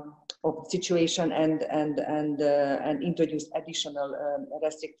of the situation and introduce additional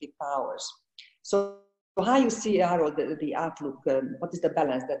restrictive powers. So how you see, Harold, the outlook, what is the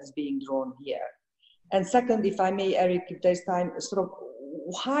balance that is being drawn here? And second, if I may, Erik, if there's time, sort of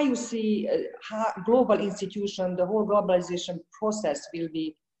how you see how global institution, the whole globalization process will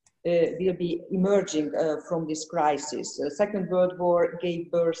be emerging from this crisis. Second World War gave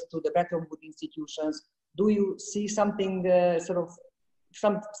birth to the Bretton Woods institutions. Do you see something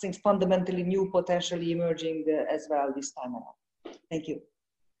something fundamentally new potentially emerging as well this time around? Thank you.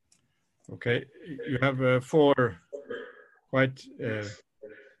 Okay, you have 4 quite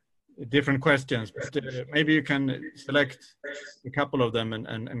different questions, but maybe you can select a couple of them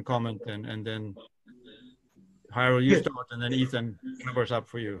and comment, and then Harold, you start, and then Ethan covers up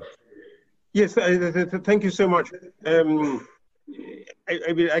for you. Yes, thank you so much. I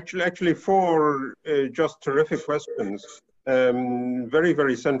mean, actually 4 just terrific questions, very,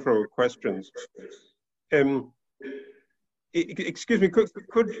 very central questions. Excuse me, could,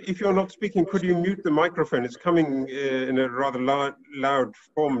 if you're not speaking, could you mute the microphone? It's coming in a rather loud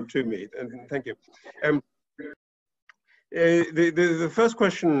form to me, and thank you. The first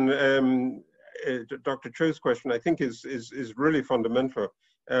question, Dr. Cho's question, I think is really fundamental,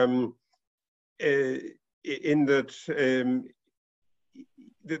 in that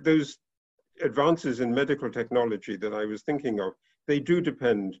those advances in medical technology that I was thinking of, they do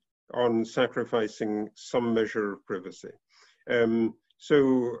depend on sacrificing some measure of privacy.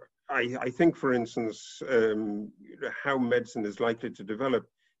 So I think, for instance, how medicine is likely to develop,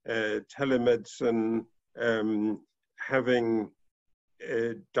 telemedicine, having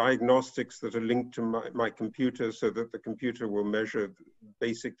diagnostics that are linked to my computer so that the computer will measure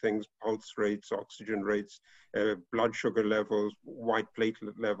basic things, pulse rates, oxygen rates, blood sugar levels, white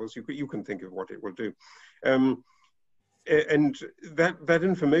platelet levels. You can think of what it will do. And that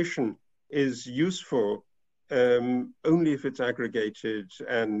information is useful only if it's aggregated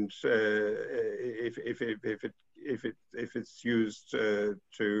and if it's used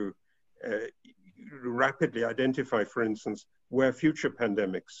to rapidly identify, for instance, where future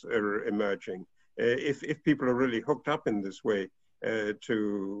pandemics are emerging. If people are really hooked up in this way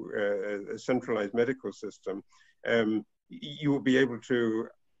to a centralized medical system, you will be able to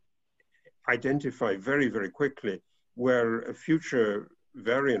identify very, very quickly where a future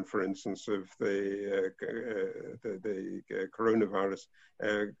variant, for instance, of the coronavirus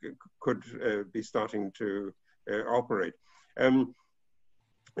could be starting to operate. And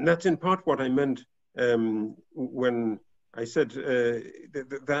that's in part what I meant when I said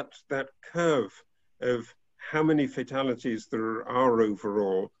that curve of how many fatalities there are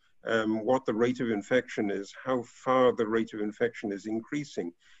overall, what the rate of infection is, how far the rate of infection is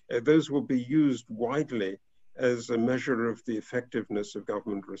increasing. Those will be used widely as a measure of the effectiveness of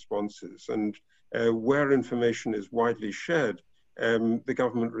government responses. And where information is widely shared, the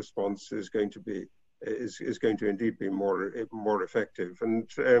government response is going to be indeed be more effective.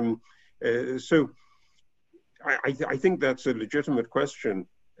 And so I think that's a legitimate question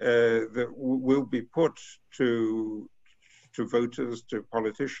that will be put to voters, to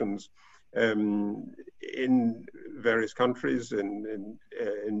politicians in various countries in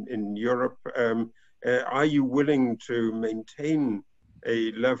Europe. Are you willing to maintain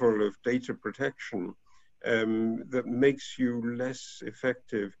a level of data protection that makes you less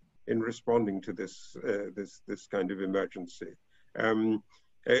effective in responding to this kind of emergency?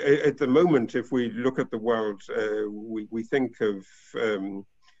 At the moment, if we look at the world, we think of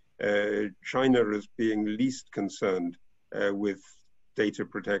China as being least concerned with data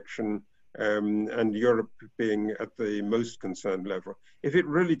protection, and Europe being at the most concerned level. If it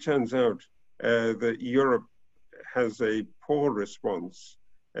really turns out that Europe has a poor response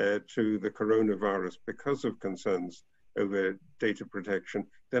to the coronavirus because of concerns over data protection,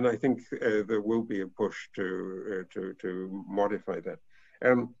 then I think there will be a push to modify that.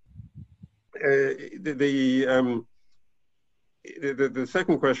 The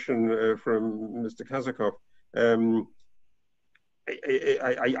second question from Mr. Kazakov,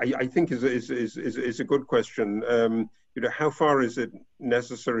 I think is a good question. You know, how far is it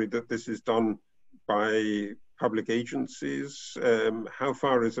necessary that this is done by public agencies? How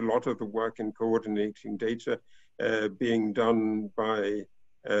far is a lot of the work in coordinating data being done by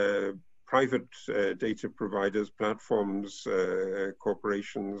private data providers, platforms,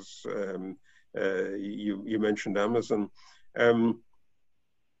 corporations? You mentioned Amazon. And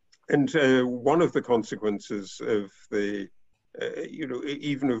one of the consequences of the, you know,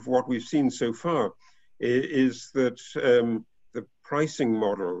 even of what we've seen so far, is that the pricing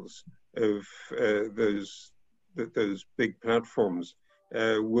models of those big platforms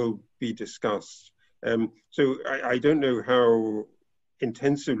will be discussed. So I don't know how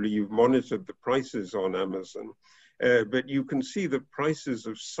intensively you've monitored the prices on Amazon, but you can see that prices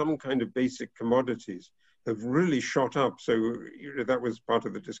of some kind of basic commodities have really shot up. So that was part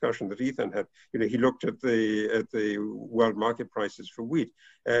of the discussion that Ethan had. He looked at the world market prices for wheat.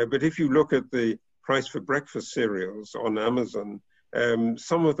 But if you look at the price for breakfast cereals on Amazon,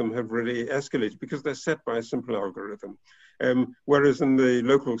 some of them have really escalated because they're set by a simple algorithm. Whereas in the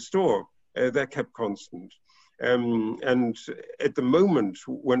local store, they're kept constant. And at the moment,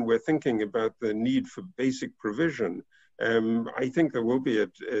 when we're thinking about the need for basic provision, I think there will be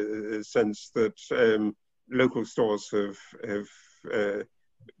a sense that local stores have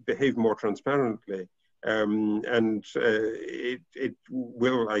behaved more transparently. And it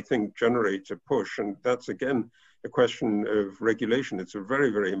will, I think, generate a push. And that's, again, a question of regulation. It's a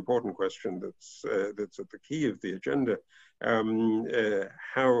very, very important question that's at the key of the agenda.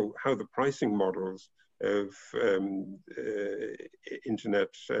 How the pricing models of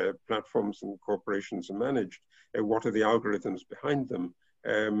internet platforms and corporations are managed, what are the algorithms behind them,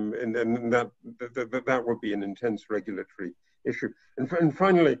 and that would be an intense regulatory issue. And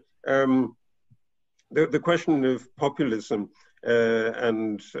finally, the question of populism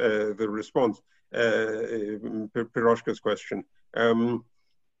and the response, Piroshka's question.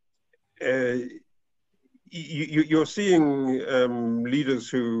 You're seeing leaders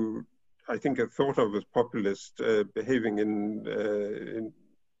who I think are thought of as populist behaving in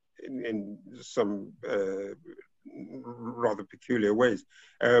some rather peculiar ways.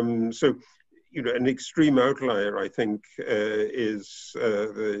 So, an extreme outlier, I think, is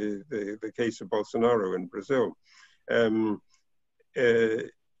the case of Bolsonaro in Brazil.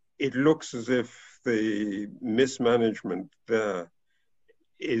 It looks as if the mismanagement there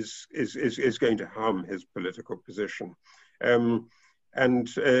is going to harm his political position. And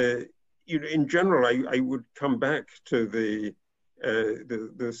in general, I would come back to the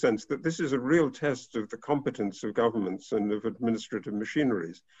sense that this is a real test of the competence of governments and of administrative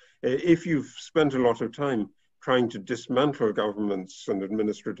machineries. If you've spent a lot of time trying to dismantle governments and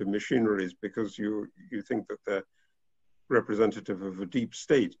administrative machineries because you think that they're representative of a deep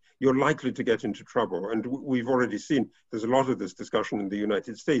state, you're likely to get into trouble. And we've already seen there's a lot of this discussion in the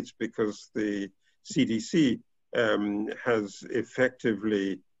United States because the CDC has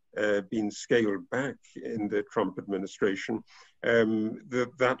effectively been scaled back in the Trump administration.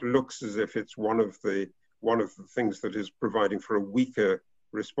 That looks as if it's one of the things that is providing for a weaker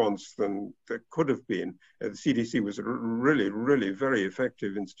response than there could have been. The CDC was a really, really very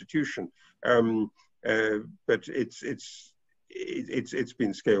effective institution, but it's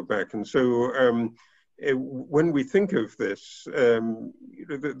been scaled back. And so when we think of this,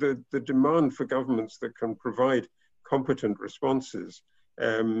 the demand for governments that can provide competent responses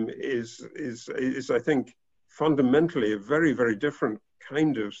is I think fundamentally a very, very different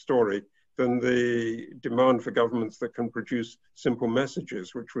kind of story than the demand for governments that can produce simple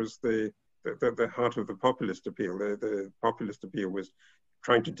messages, which was the heart of the populist appeal. The populist appeal was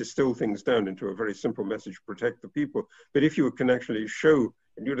trying to distill things down into a very simple message, protect the people. But if you can actually show,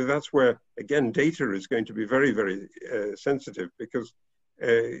 and that's where, again, data is going to be very, very sensitive, because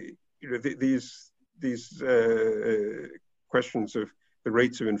these questions of the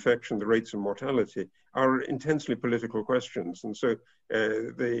rates of infection, the rates of mortality, are intensely political questions. And so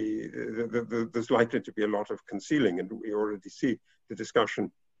there's likely to be a lot of concealing, and we already see the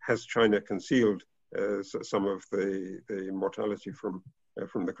discussion, has China concealed some of the mortality from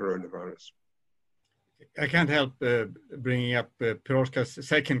the coronavirus? I can't help bringing up Piroshka's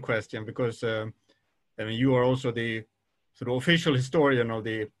second question, because I mean, you are also the sort of official historian of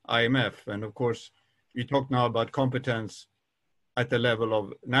the IMF. And of course, you talk now about competence at the level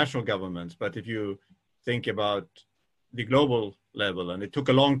of national governments. But if you think about the global level, and it took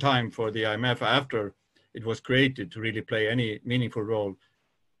a long time for the IMF after it was created to really play any meaningful role.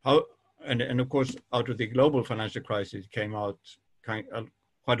 And of course, out of the global financial crisis, it came out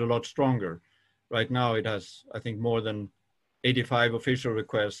quite a lot stronger. Right now, it has, I think, more than 85 official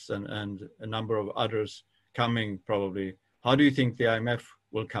requests and a number of others coming probably. How do you think the IMF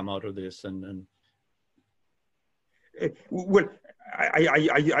will come out of this? Well,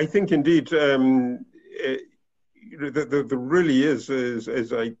 I think indeed there really is,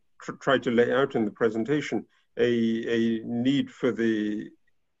 as I tried to lay out in the presentation, a need for the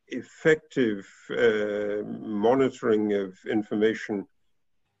effective monitoring of information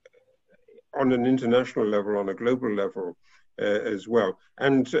on an international level, on a global level as well.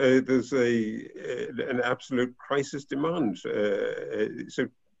 And there's an absolute crisis demand. So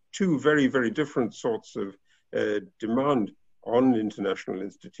two very, very different sorts of demand on international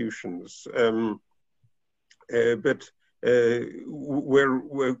institutions. But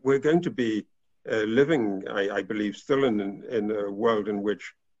we're going to be living, I believe, still in a world in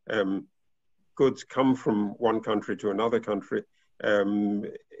which goods come from one country to another country.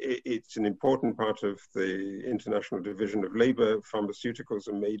 It's an important part of the international division of labor. Pharmaceuticals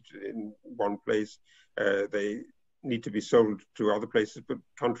are made in one place. They need to be sold to other places, but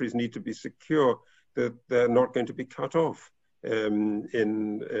countries need to be secure that they're not going to be cut off in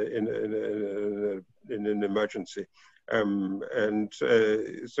an emergency.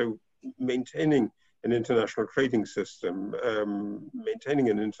 So maintaining an international trading system, maintaining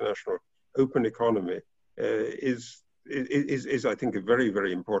an international open economy is, I think, a very,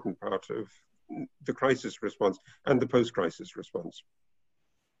 very important part of the crisis response and the post-crisis response.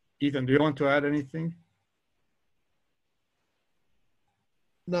 Ethan, do you want to add anything?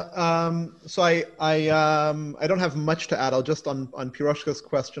 No, so I don't have much to add. I'll just on Piroshka's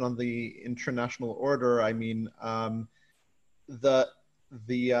question on the international order. I mean, it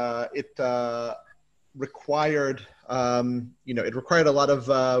required it required a lot of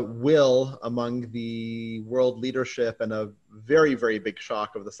will among the world leadership and a very, very big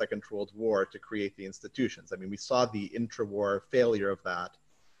shock of the Second World War to create the institutions. I mean, we saw the intra-war failure of that,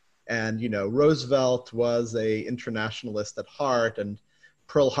 and Roosevelt was an internationalist at heart, and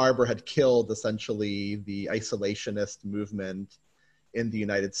Pearl Harbor had killed essentially the isolationist movement in the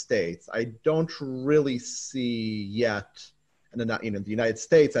United States. I don't really see yet, in the United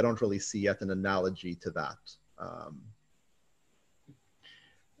States, I don't really see yet an analogy to that.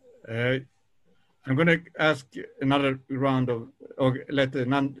 I'm going to ask another round of, or let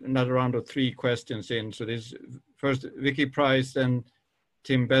another round of 3 questions in. So this first, Vicky Price, then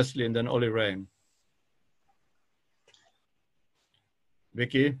Tim Besley, and then Ollie Rain.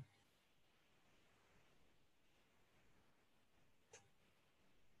 Vicky?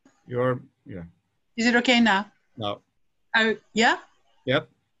 Yeah. Is it okay now? No. Oh, yeah? Yep.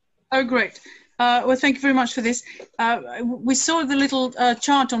 Oh, great. Well, thank you very much for this. We saw the little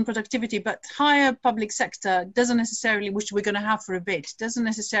chart on productivity, but higher public sector doesn't necessarily, which we're going to have for a bit, doesn't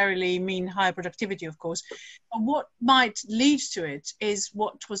necessarily mean higher productivity, of course. But what might lead to it is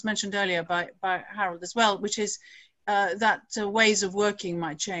what was mentioned earlier by Harold as well, which is that ways of working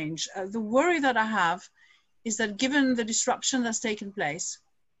might change. The worry that I have is that given the disruption that's taken place,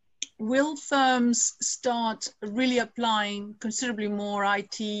 will firms start really applying considerably more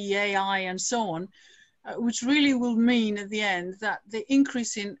IT, AI, and so on, which really will mean at the end that the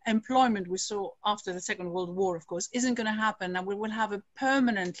increase in employment we saw after the Second World War, of course, isn't going to happen, and we will have a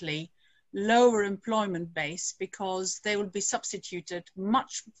permanently lower employment base because they will be substituted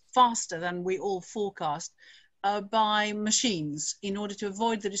much faster than we all forecast by machines in order to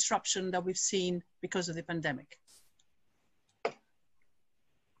avoid the disruption that we've seen because of the pandemic.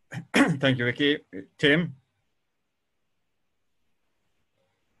 Thank you, Vicky. Tim?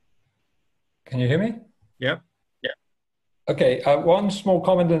 Can you hear me? Yep. Yeah. Okay, one small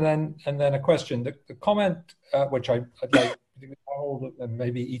comment and then a question. The comment, which I'd like Harold and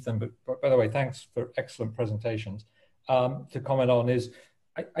maybe Ethan, but by the way, thanks for excellent presentations, to comment on is,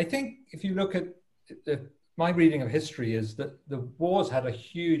 I think if you look at my reading of history is that the wars had a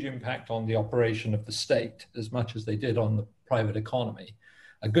huge impact on the operation of the state as much as they did on the private economy.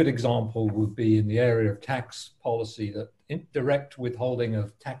 A good example would be in the area of tax policy, that direct withholding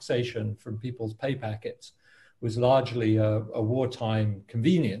of taxation from people's pay packets was largely a wartime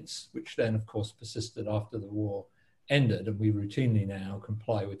convenience, which then of course persisted after the war ended, and we routinely now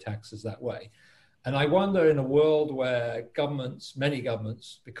comply with taxes that way. And I wonder, in a world where governments, many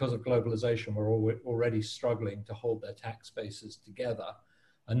governments, because of globalization, were already struggling to hold their tax bases together,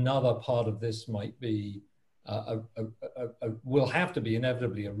 another part of this might be will have to be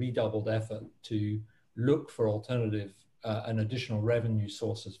inevitably a redoubled effort to look for alternative and additional revenue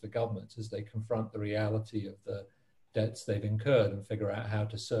sources for governments as they confront the reality of the debts they've incurred and figure out how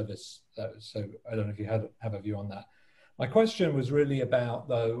to service those. So I don't know if you have a view on that. My question was really about,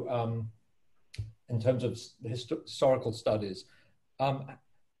 though, in terms of historical studies,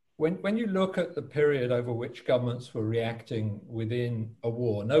 when you look at the period over which governments were reacting within a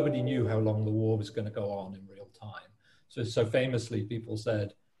war, nobody knew how long the war was going to go on in real time. So famously, people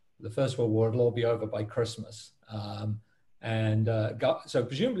said the First World War, it'll all be over by Christmas. So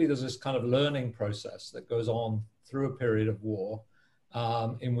presumably there's this kind of learning process that goes on through a period of war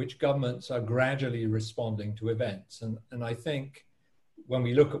in which governments are gradually responding to events. And I think when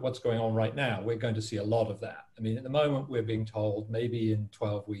we look at what's going on right now, we're going to see a lot of that. I mean, at the moment, we're being told maybe in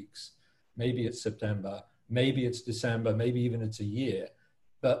 12 weeks, maybe it's September, maybe it's December, maybe even it's a year.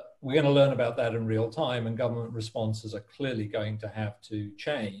 But we're going to learn about that in real time, and government responses are clearly going to have to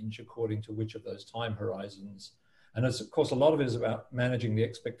change according to which of those time horizons And of course, a lot of it is about managing the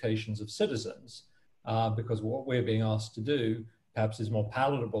expectations of citizens, because what we're being asked to do perhaps is more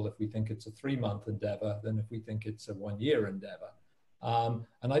palatable if we think it's a 3-month endeavor than if we think it's a 1-year endeavor.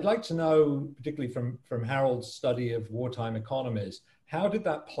 And I'd like to know, particularly from Harold's study of wartime economies, how did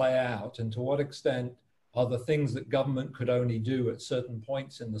that play out, and to what extent are the things that government could only do at certain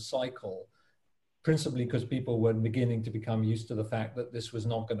points in the cycle, principally because people were beginning to become used to the fact that this was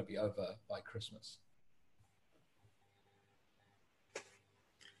not going to be over by Christmas?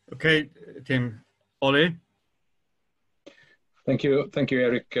 Okay, Tim. Ollie? Thank you,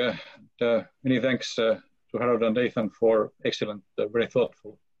 Erik. Many thanks to Harold and Ethan for excellent, very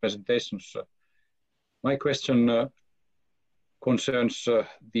thoughtful presentations. My question concerns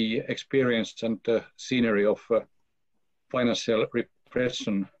the experience and scenery of financial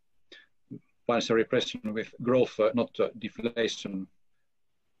repression with growth, not deflation.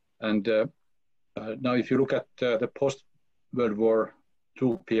 And now, if you look at the post-World War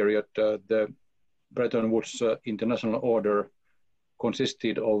II period, the Bretton Woods international order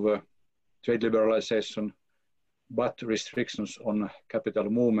consisted of trade liberalization, but restrictions on capital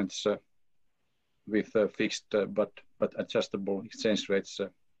movements with fixed but adjustable exchange rates,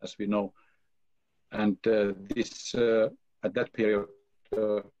 as we know. And this, at that period,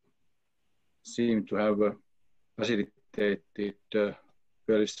 seemed to have facilitated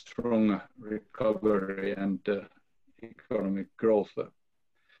very strong recovery and economic growth.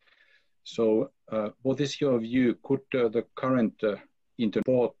 So what is your view? Could the current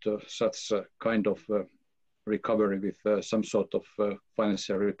support such kind of recovery with some sort of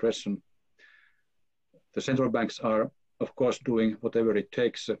financial repression? The central banks are, of course, doing whatever it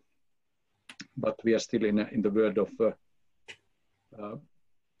takes, but we are still in the world of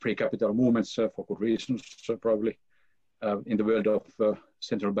free capital movements for good reasons, probably, in the world of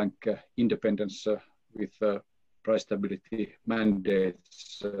central bank independence with price stability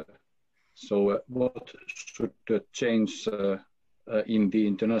mandates. So what should change in the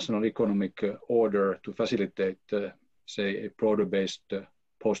international economic order to facilitate, say, a broader-based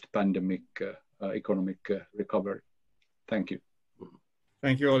post-pandemic economic recovery? Thank you.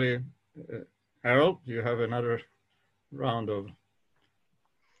 Thank you, Ollie. Harold, you have another round of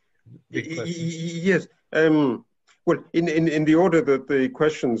big questions. Yes. Well, in the order that the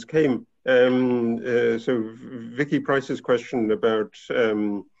questions came, so Vicky Price's question about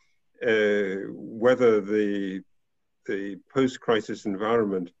whether the post-crisis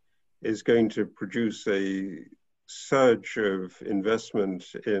environment is going to produce a surge of investment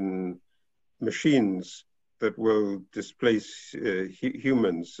in machines that will displace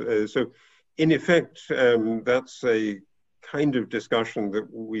humans. So in effect, that's a kind of discussion that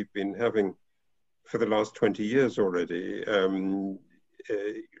we've been having for the last 20 years already.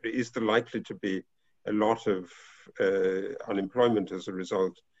 Is there likely to be a lot of unemployment as a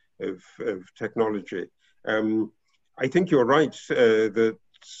result of technology? I think you're right that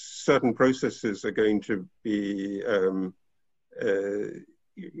certain processes are going to be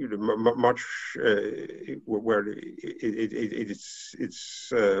much where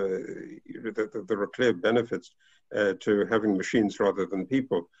there are clear benefits to having machines rather than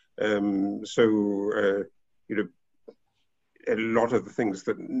people. A lot of the things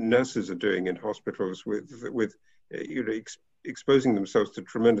that nurses are doing in hospitals with exposing themselves to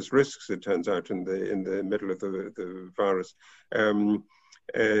tremendous risks, it turns out, in the middle of the virus.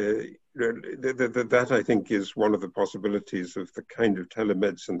 That I think is one of the possibilities of the kind of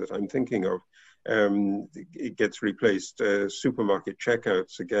telemedicine that I'm thinking of. It gets replaced. Supermarket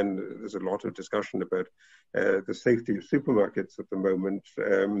checkouts, again, there's a lot of discussion about the safety of supermarkets at the moment.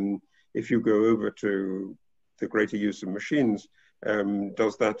 If you go over to the greater use of machines,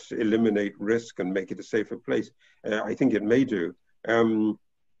 does that eliminate risk and make it a safer place? I think it may do. So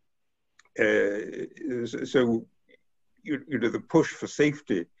the push for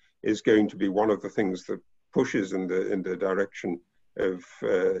safety is going to be one of the things that pushes in the direction of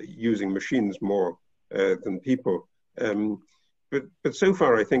using machines more than people. But so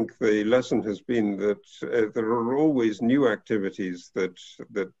far, I think the lesson has been that there are always new activities that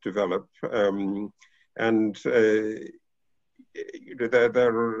develop, and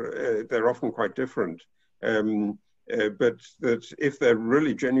they're often quite different. But that if they're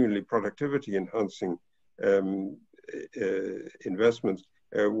really genuinely productivity enhancing investments,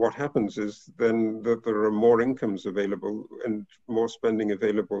 what happens is then that there are more incomes available and more spending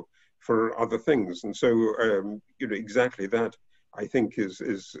available for other things. And so exactly that, I think,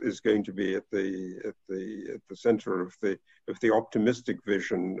 is going to be at the center of the optimistic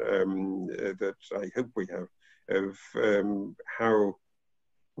vision that I hope we have of how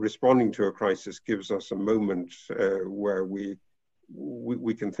responding to a crisis gives us a moment where we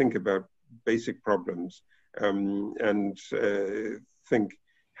can think about basic problems and think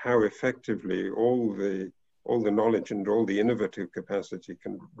how effectively all the knowledge and all the innovative capacity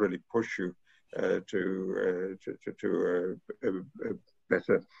can really push you to a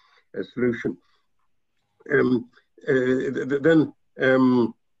better solution. Then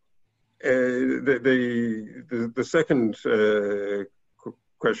the second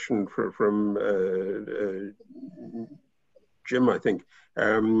question from Jim, I think,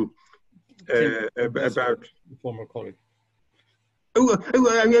 about former colleague.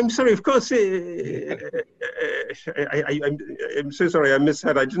 I'm sorry. Of course, I'm so sorry. I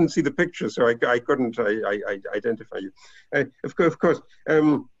misheard. I didn't see the picture, so I couldn't identify you. Of course.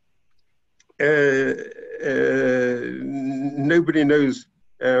 Nobody knows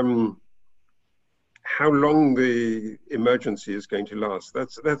how long the emergency is going to last.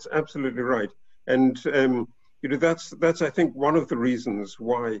 That's absolutely right. And that's I think one of the reasons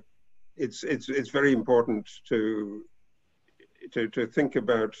why it's very important to think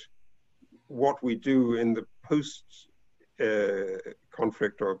about what we do in the post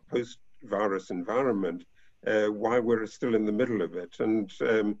conflict or post virus environment while we're still in the middle of it. And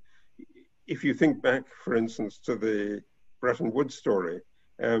if you think back, for instance, to the Bretton Woods story,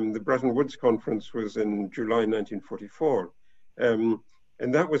 the Bretton Woods conference was in July 1944. And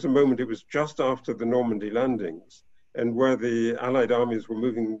that was a moment, it was just after the Normandy landings, and where the Allied armies were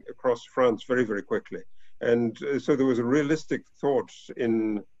moving across France very, very quickly. And so there was a realistic thought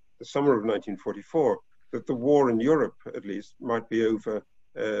in the summer of 1944 that the war in Europe, at least, might be over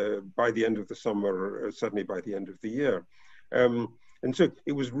by the end of the summer, or certainly by the end of the year. And so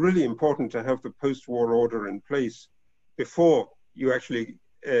it was really important to have the post-war order in place before you actually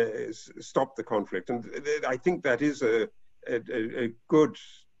stop the conflict. And I think that is a good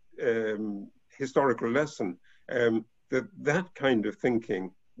historical lesson, that kind of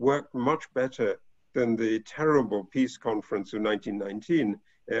thinking worked much better than the terrible peace conference of 1919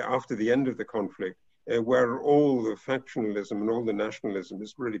 after the end of the conflict, where all the factionalism and all the nationalism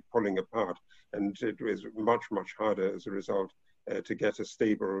is really pulling apart. And it was much, much harder as a result to get a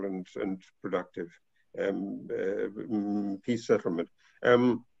stable and productive peace settlement.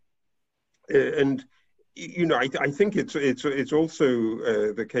 And I think it's also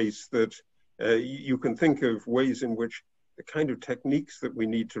the case that you can think of ways in which the kind of techniques that we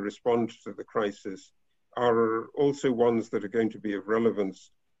need to respond to the crisis are also ones that are going to be of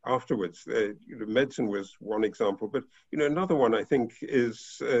relevance afterwards. Medicine was one example, but another one I think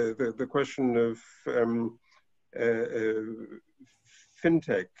is the question of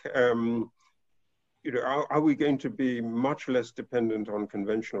fintech. Are we going to be much less dependent on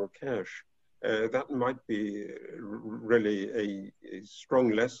conventional cash? That might be really a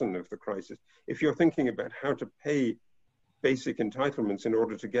strong lesson of the crisis. If you're thinking about how to pay basic entitlements in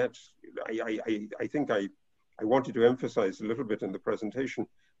order to get, I think I wanted to emphasize a little bit in the presentation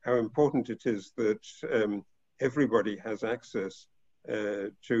how important it is that everybody has access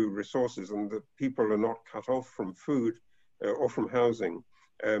to resources and that people are not cut off from food or from housing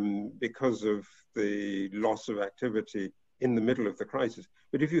because of the loss of activity in the middle of the crisis.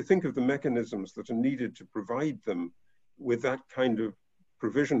 But if you think of the mechanisms that are needed to provide them with that kind of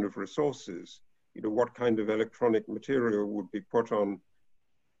provision of resources, what kind of electronic material would be put on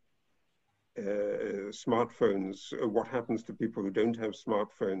smartphones, what happens to people who don't have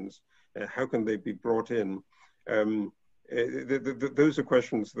smartphones, how can they be brought in? Those are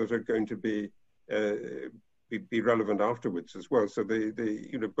questions that are going to be relevant afterwards as well. So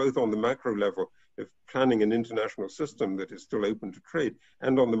both on the macro level of planning an international system that is still open to trade,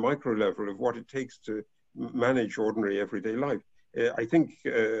 and on the micro level of what it takes to manage ordinary everyday life. I think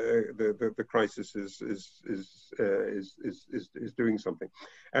the crisis is doing something.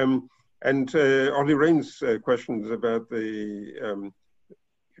 And Ollie Rain's questions about the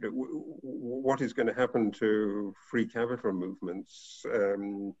what is going to happen to free capital movements.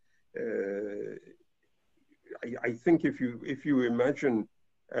 I think if you imagine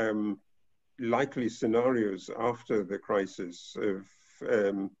likely scenarios after the crisis of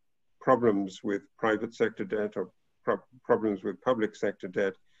problems with private sector debt or problems with public sector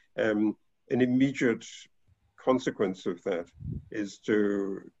debt, an immediate consequence of that is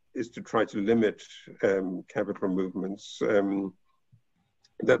to try to limit capital movements.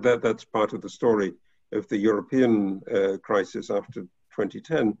 That's part of the story of the European crisis after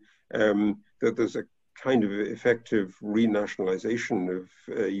 2010, that there's a kind of effective renationalization of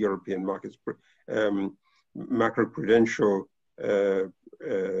European markets. Macroprudential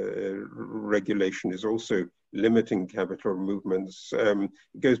regulation is also limiting capital movements. It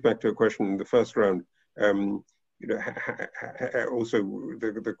goes back to a question in the first round. You know, also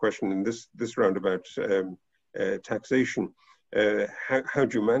the question in this round about taxation. How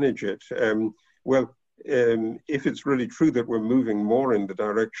do you manage it? Well, if it's really true that we're moving more in the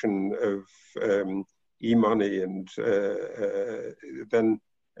direction of e-money, and then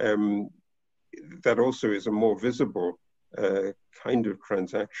that also is a more visible kind of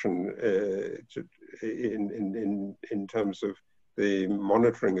transaction in terms of the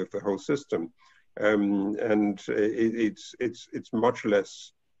monitoring of the whole system, and it's much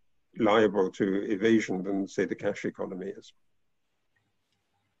less liable to evasion than, say, the cash economy is.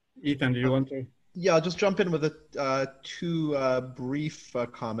 Ethan, do you want to? Yeah, I'll just jump in with two brief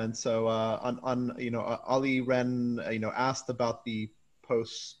comments. So on you know, Ali Ren asked about the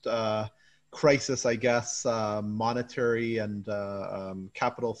post crisis, I guess, monetary and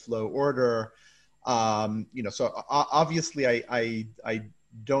capital flow order. You know, so obviously I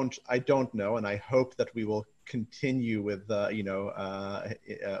don't know, and I hope that we will continue with you know,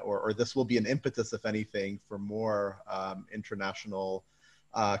 or this will be an impetus, if anything, for more international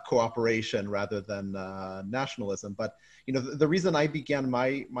cooperation rather than nationalism. But you know, the reason I began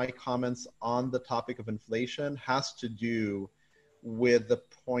my comments on the topic of inflation has to do with the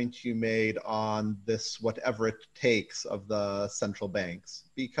point you made on this whatever it takes of the central banks,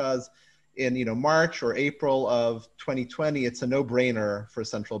 because in March or April of 2020, it's a no-brainer for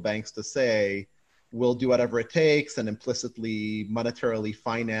central banks to say we'll do whatever it takes and implicitly monetarily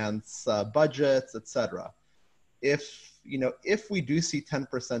finance budgets, etc. If we do see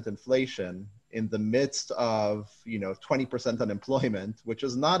 10% inflation in the midst of 20% unemployment, which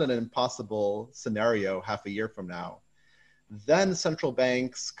is not an impossible scenario half a year from now, then central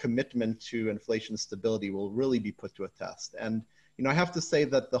banks' commitment to inflation stability will really be put to a test. And I have to say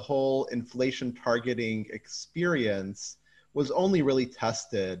that the whole inflation targeting experience was only really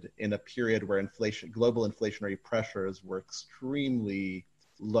tested in a period where global inflationary pressures were extremely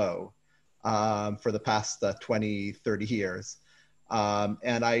low for the past 20, 30 years.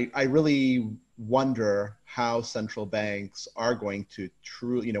 And I really wonder how central banks are going to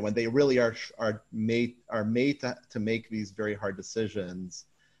truly, when they really are made to make these very hard decisions,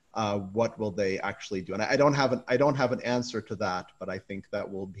 what will they actually do? And I don't have an answer to that, but I think that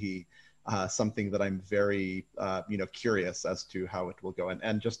will be something that I'm very curious as to how it will go.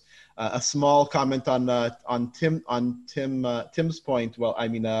 And just a small comment on Tim's point. Well, I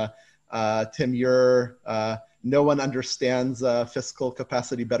mean, Tim, you're no one understands fiscal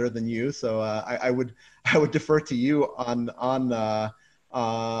capacity better than you, so I would defer to you on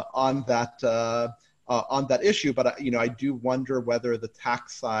that issue. But I do wonder whether the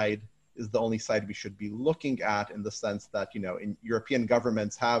tax side is the only side we should be looking at, in the sense that in European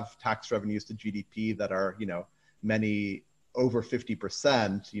governments have tax revenues to GDP that are many over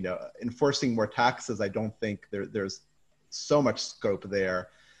 50%. Enforcing more taxes, I don't think there's so much scope there.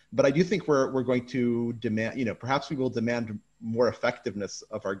 But I do think we're going to demand, perhaps we will demand more effectiveness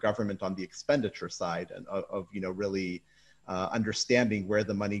of our government on the expenditure side, and of really understanding where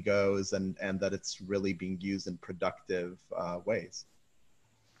the money goes, and that it's really being used in productive ways.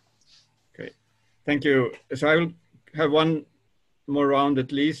 Okay, thank you. So I will have one more round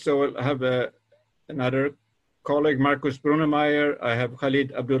at least. So I'll have another colleague, Markus Brunnemeyer. I have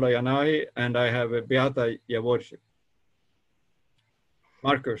Khalid Abdullah Yanahi, and I have Beata Jaworczyk.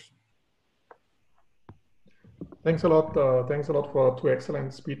 Markus. Thanks a lot. Thanks a lot for two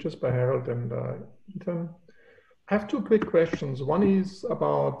excellent speeches by Harold and Ethan. I have two quick questions. One is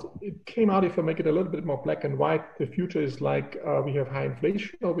about, it came out, if I make it a little bit more black and white, the future is like we have high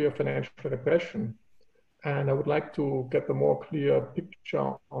inflation or we have financial repression. And I would like to get a more clear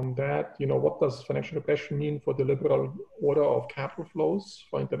picture on that. What does financial repression mean for the liberal order of capital flows,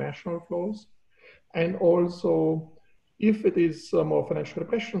 for international flows? And also, if it is more financial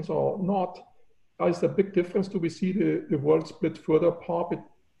repressions or not, is there a big difference? Do we see the world split further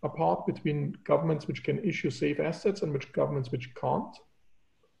apart between governments which can issue safe assets and which governments which can't?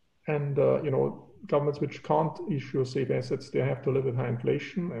 And governments which can't issue safe assets, they have to live with high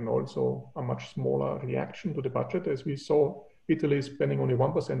inflation and also a much smaller reaction to the budget. As we saw, Italy is spending only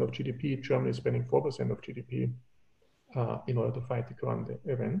 1% of GDP, Germany is spending 4% of GDP in order to fight the current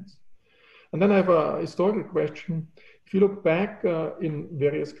events. And then I have a historical question. If you look back in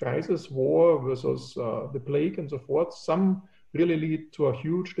various crises, war versus the plague and so forth, some really lead to a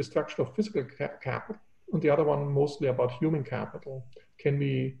huge destruction of physical capital, and the other one mostly about human capital. Can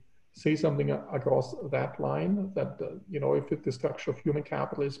we say something across that line, that if the destruction of human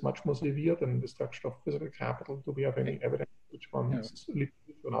capital is much more severe than the destruction of physical capital, do we have any evidence which one leads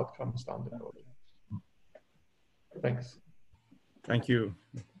to an outcome down the road? Thanks. Thank you.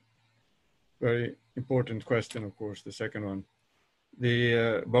 Very important question, of course, the second one.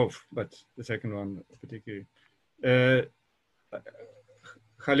 Both, but the second one particularly.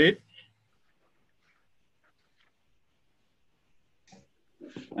 Khalid?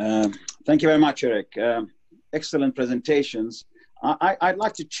 Thank you very much, Erik. Excellent presentations. I'd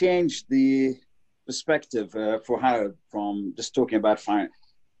like to change the perspective for Harold from just talking about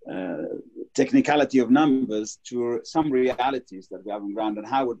technicality of numbers to some realities that we have on ground and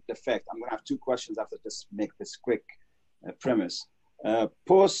how it would affect. I'm going to have two questions after just make this quick premise.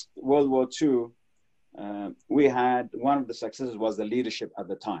 Post World War II, we had one of the successes was the leadership at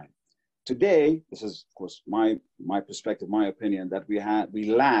the time. Today, this is of course my perspective, my opinion, that we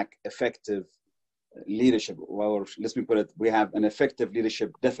lack effective leadership. Well, let me put it, we have an effective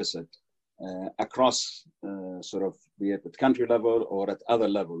leadership deficit across sort of be it at country level or at other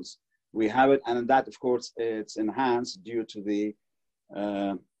levels. We have it, and that of course it's enhanced due to the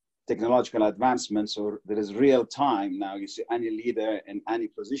technological advancements, or there is real time now. You see any leader in any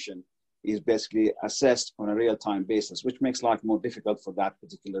position is basically assessed on a real time basis, which makes life more difficult for that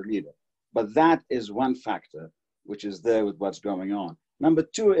particular leader. But that is one factor which is there with what's going on. Number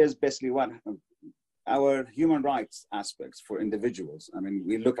two is basically what our human rights aspects for individuals. I mean,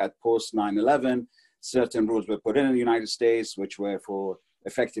 we look at post 9/11, certain rules were put in the United States, which were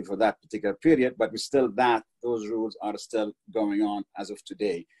effective for that particular period, but we still those rules are still going on as of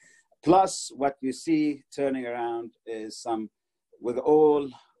today. Plus, what you see turning around is with all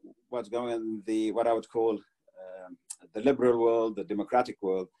what's going on in what I would call the liberal world, the democratic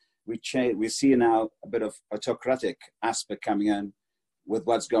world, we see now a bit of autocratic aspect coming in with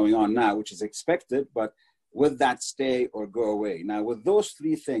what's going on now, which is expected, but with that stay or go away. Now, with those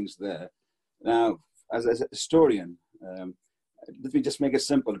three things there, now, as a historian, let me just make it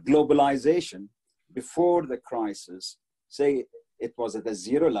simple. Globalization, before the crisis, say it was at a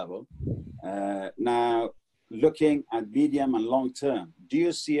zero level. Now, looking at medium and long term, do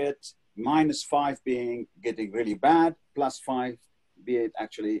you see it -5 getting really bad, +5 be it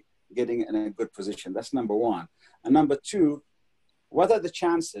actually getting in a good position? That's number one. And number two, what are the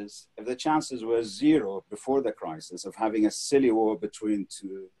chances, if the chances were zero before the crisis, of having a silly war between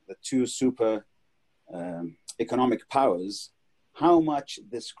the two super economic powers, how much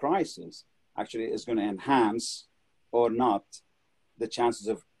this crisis actually is going to enhance or not the chances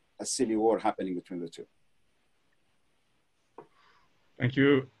of a silly war happening between the two? Thank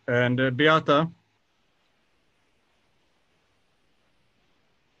you. And Beata?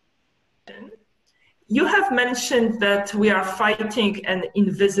 You have mentioned that we are fighting an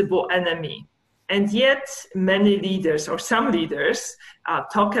invisible enemy, and yet many leaders, or some leaders,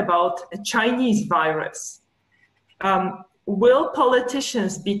 talk about a Chinese virus. Will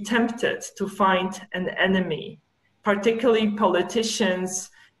politicians be tempted to find an enemy, particularly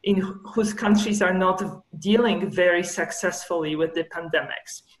politicians in whose countries are not dealing very successfully with the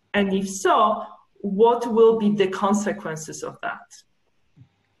pandemics? And if so, what will be the consequences of that?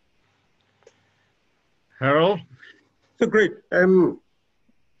 Harold? So great.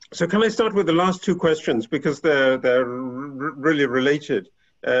 So can I start with the last two questions, because they're really related.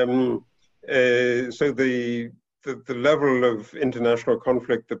 So the level of international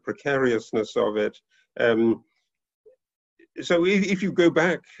conflict, the precariousness of it. So if you go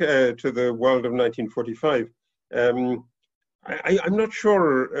back to the world of 1945, I'm not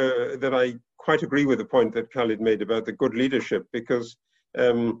sure that I quite agree with the point that Khalid made about the good leadership, because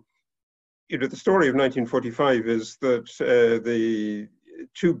the story of 1945 is that the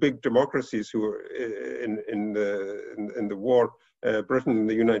two big democracies who were in the war, Britain and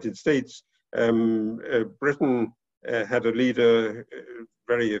the United States, Britain had a leader,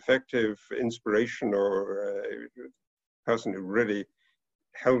 very effective, inspirational person who really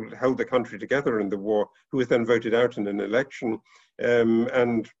held the country together in the war, who was then voted out in an election,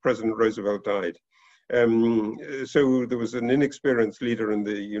 and President Roosevelt died. So there was an inexperienced leader in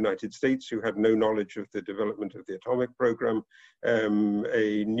the United States who had no knowledge of the development of the atomic program,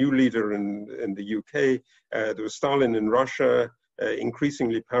 a new leader in the UK, there was Stalin in Russia,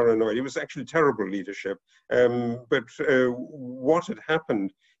 increasingly paranoid. It was actually terrible leadership. But what had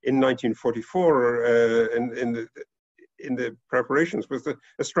happened in 1944 in the preparations was that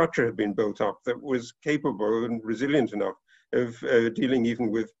a structure had been built up that was capable and resilient enough of dealing even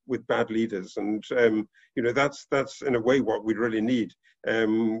with bad leaders. And that's in a way what we really need.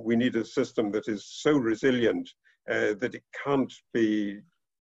 We need a system that is so resilient that it can't be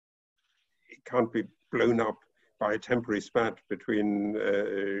blown up by a temporary spat between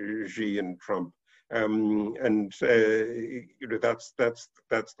Xi and Trump. That's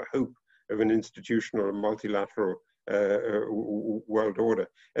the hope of an institutional multilateral world order.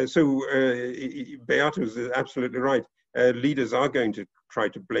 So Beata is absolutely right. Leaders are going to try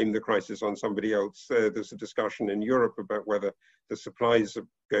to blame the crisis on somebody else. There's a discussion in Europe about whether the supplies are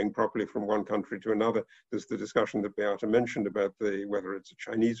going properly from one country to another. There's the discussion that Beata mentioned about whether it's a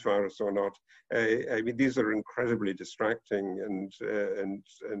Chinese virus or not. I mean, these are incredibly distracting and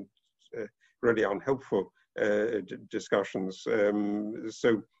really unhelpful discussions.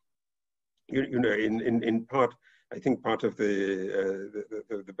 So, you know, in part, I think part of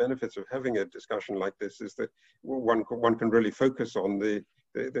the benefits of having a discussion like this is that one can really focus on the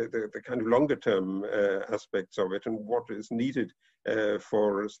kind of longer term aspects of it and what is needed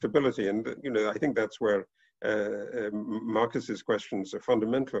for stability. And you know, I think that's where Marcus's questions are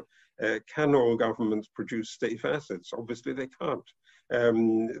fundamental. Can all governments produce safe assets? Obviously they can't.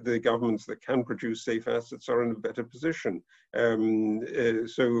 The governments that can produce safe assets are in a better position.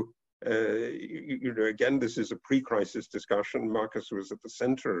 You know, again, this is a pre-crisis discussion. Marcus was at the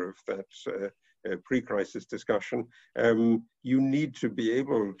center of that pre-crisis discussion. You need to be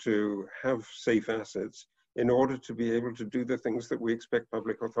able to have safe assets in order to be able to do the things that we expect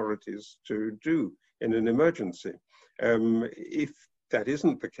public authorities to do in an emergency. If that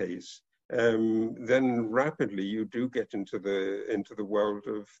isn't the case, then rapidly you do get into the world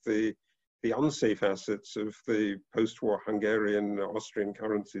of the unsafe assets of the post-war Hungarian, Austrian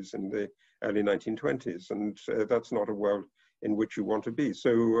currencies in the early 1920s. And that's not a world in which you want to be. So,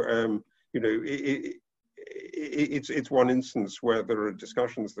 you know, it's one instance where there are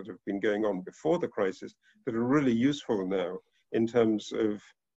discussions that have been going on before the crisis that are really useful now in terms of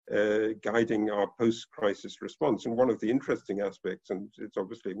guiding our post-crisis response. And one of the interesting aspects, and it's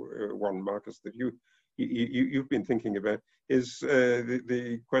obviously one, Marcus, that you've been thinking about, is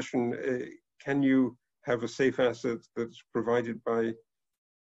the question, can you have a safe asset that's provided by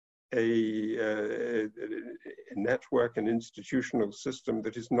a network, an institutional system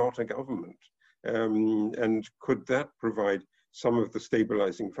that is not a government? And could that provide some of the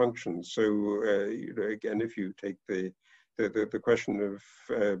stabilizing functions? So, you know, again, if you take the question of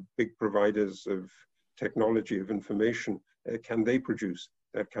big providers of technology, of information, can they produce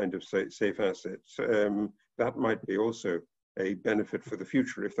that kind of safe assets? That might be also a benefit for the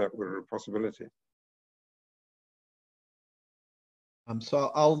future if that were a possibility.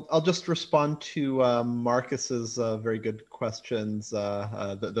 So I'll just respond to Marcus's very good questions.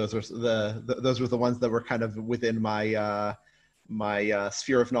 Those were the ones that were kind of within my my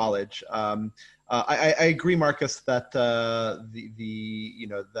sphere of knowledge. I agree, Marcus, that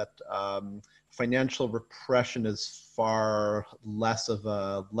financial repression is far less of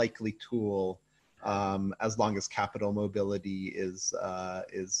a likely tool as long as capital mobility is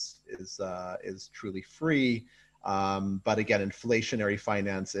truly free. But again, inflationary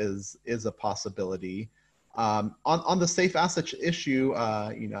finance is a possibility. On the safe asset issue,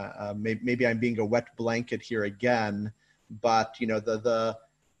 maybe I'm being a wet blanket here again, but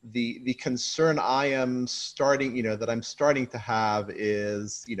the concern I am starting, that I'm starting to have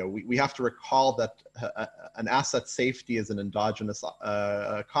is, we have to recall that an asset safety is an endogenous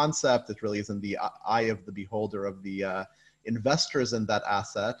concept. It really is in the eye of the beholder, of the investors in that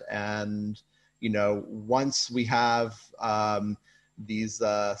asset. And once we have these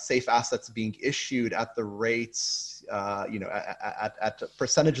safe assets being issued at the rates, at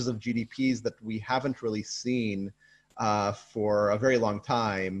percentages of GDPs that we haven't really seen for a very long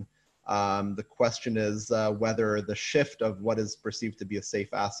time, the question is whether the shift of what is perceived to be a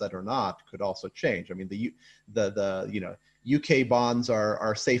safe asset or not could also change. I mean, the UK bonds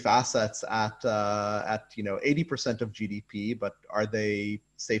are safe assets at 80% of GDP, but are they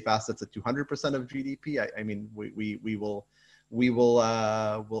safe assets at 200% of GDP? I mean, we'll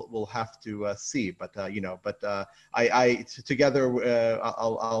have to see. But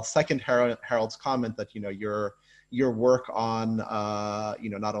I'll second Harold's comment that your work on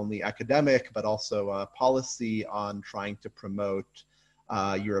not only academic but also policy on trying to promote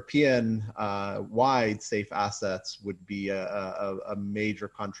European wide safe assets would be a major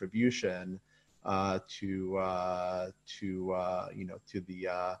contribution to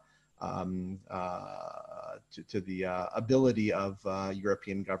the ability of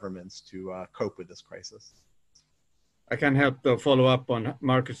European governments to cope with this crisis. I can help to follow up on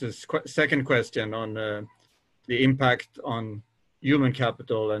Marcus's second question on the impact on human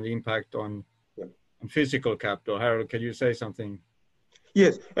capital and the impact on physical capital. Harold, can you say something?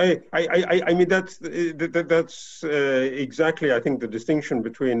 Yes, I mean that's exactly, I think, the distinction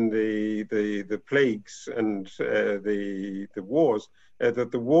between the plagues and the wars.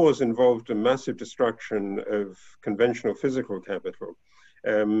 That the wars involved a massive destruction of conventional physical capital,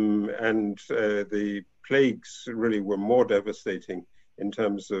 and the plagues really were more devastating in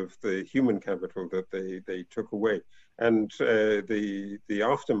terms of the human capital that they took away. And the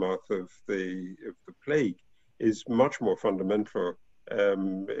aftermath of the plague is much more fundamental.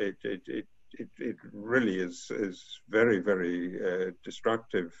 It really is very, very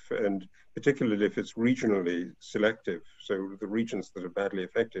destructive, and particularly if it's regionally selective. So the regions that are badly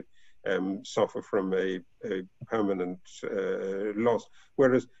affected suffer from a permanent loss,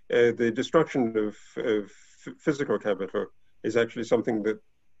 whereas the destruction of physical capital is actually something that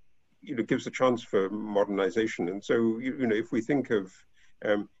gives a chance for modernization. And so if we think of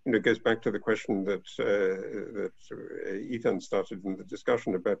it goes back to the question that Ethan started in the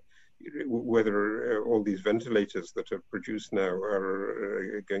discussion about whether all these ventilators that are produced now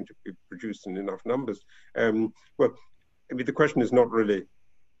are going to be produced in enough numbers. Well, I mean, the question is not really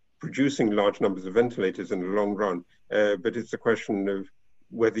producing large numbers of ventilators in the long run, but it's a question of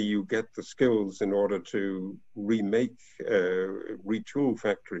whether you get the skills in order to retool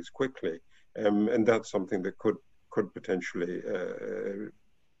factories quickly. And that's something that could potentially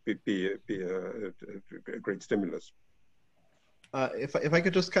be a great stimulus. If I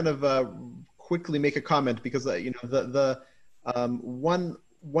could just kind of quickly make a comment, because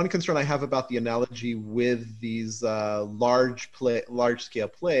one concern I have about the analogy with these large-scale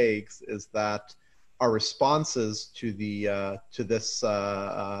plagues is that our responses to this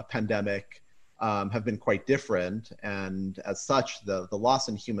pandemic have been quite different, and as such, the loss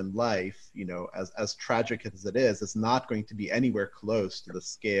in human life, as tragic as it is not going to be anywhere close to the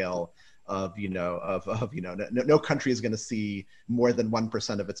scale of no country is going to see more than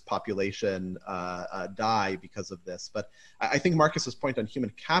 1% of its population die because of this. But I think Marcus's point on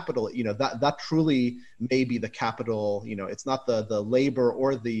human capital, that truly may be the capital. It's not the labor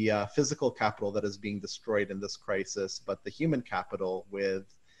or the physical capital that is being destroyed in this crisis, but the human capital with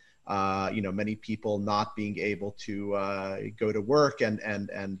many people not being able to go to work and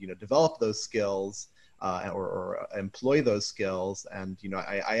develop those skills or employ those skills. And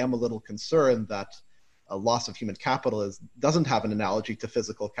I am a little concerned that a loss of human capital doesn't have an analogy to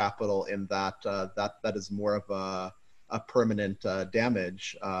physical capital, in that that is more of a permanent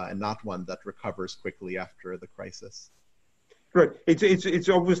damage and not one that recovers quickly after the crisis. Right. It's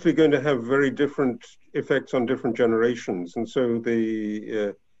obviously going to have very different effects on different generations, and so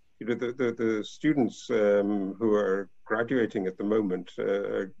the students who are graduating at the moment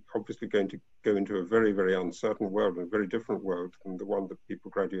are obviously going to go into a very, very uncertain world, a very different world than the one that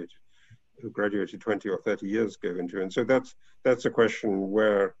people who graduated 20 or 30 years go into. And so that's a question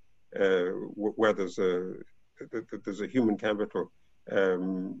where there's a human capital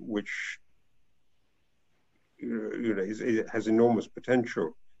which has enormous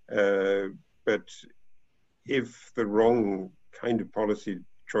potential, but if the wrong kind of policy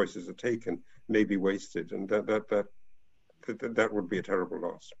choices are taken, may be wasted, and that would be a terrible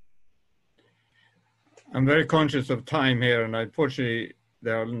loss. I'm very conscious of time here, and unfortunately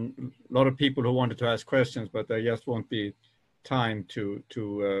there are a lot of people who wanted to ask questions, but there just won't be time to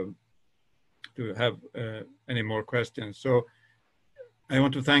have any more questions. So I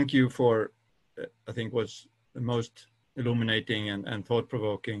want to thank you for I think what's the most illuminating and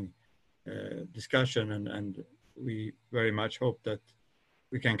thought-provoking discussion, and we very much hope that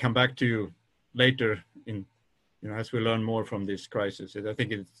we can come back to you later as we learn more from this crisis. I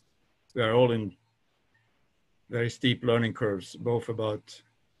think we are all in very steep learning curves, both about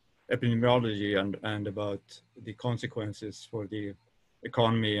epidemiology and about the consequences for the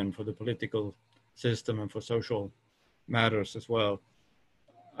economy and for the political system and for social matters as well.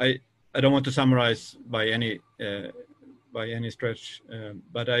 I don't want to summarize by any stretch,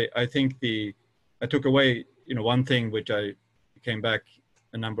 but I think I took away one thing which I came back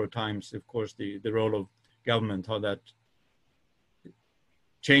a number of times, of course, the role of government, how that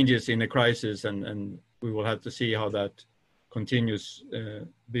changes in a crisis, and we will have to see how that continues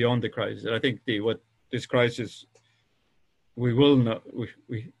beyond the crisis. I think what this crisis, we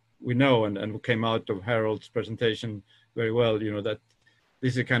know, and came out of Harold's presentation very well, that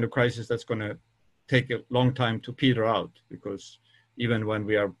this is a kind of crisis that's going to take a long time to peter out, because even when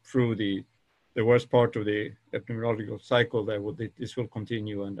we are through the worst part of the epidemiological cycle, this will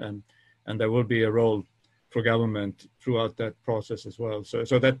continue, and there will be a role for government throughout that process as well.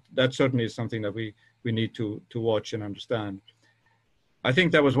 So that certainly is something that we need to watch and understand. I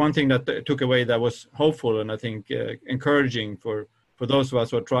think that was one thing that took away that was hopeful, and I think encouraging for those of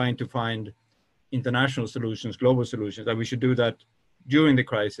us who are trying to find international solutions, global solutions, that we should do that during the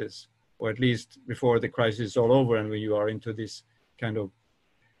crisis, or at least before the crisis is all over, and when you are into this kind of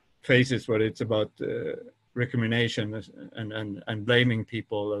phases where it's about recrimination and blaming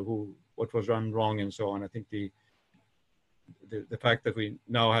people what was done wrong and so on. I think the fact that we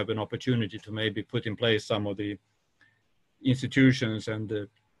now have an opportunity to maybe put in place some of the institutions and the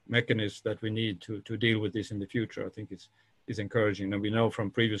mechanisms that we need to deal with this in the future, I think is encouraging. And we know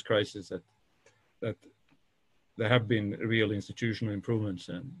from previous crises that there have been real institutional improvements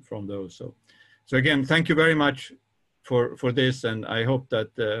from those. So again, thank you very much for this, and I hope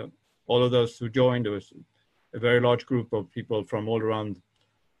that all of those who joined, there was a very large group of people from all around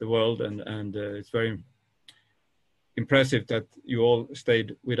the world, and it's very impressive that you all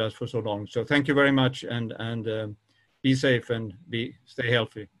stayed with us for so long. So thank you very much, and be safe and stay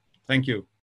healthy. Thank you.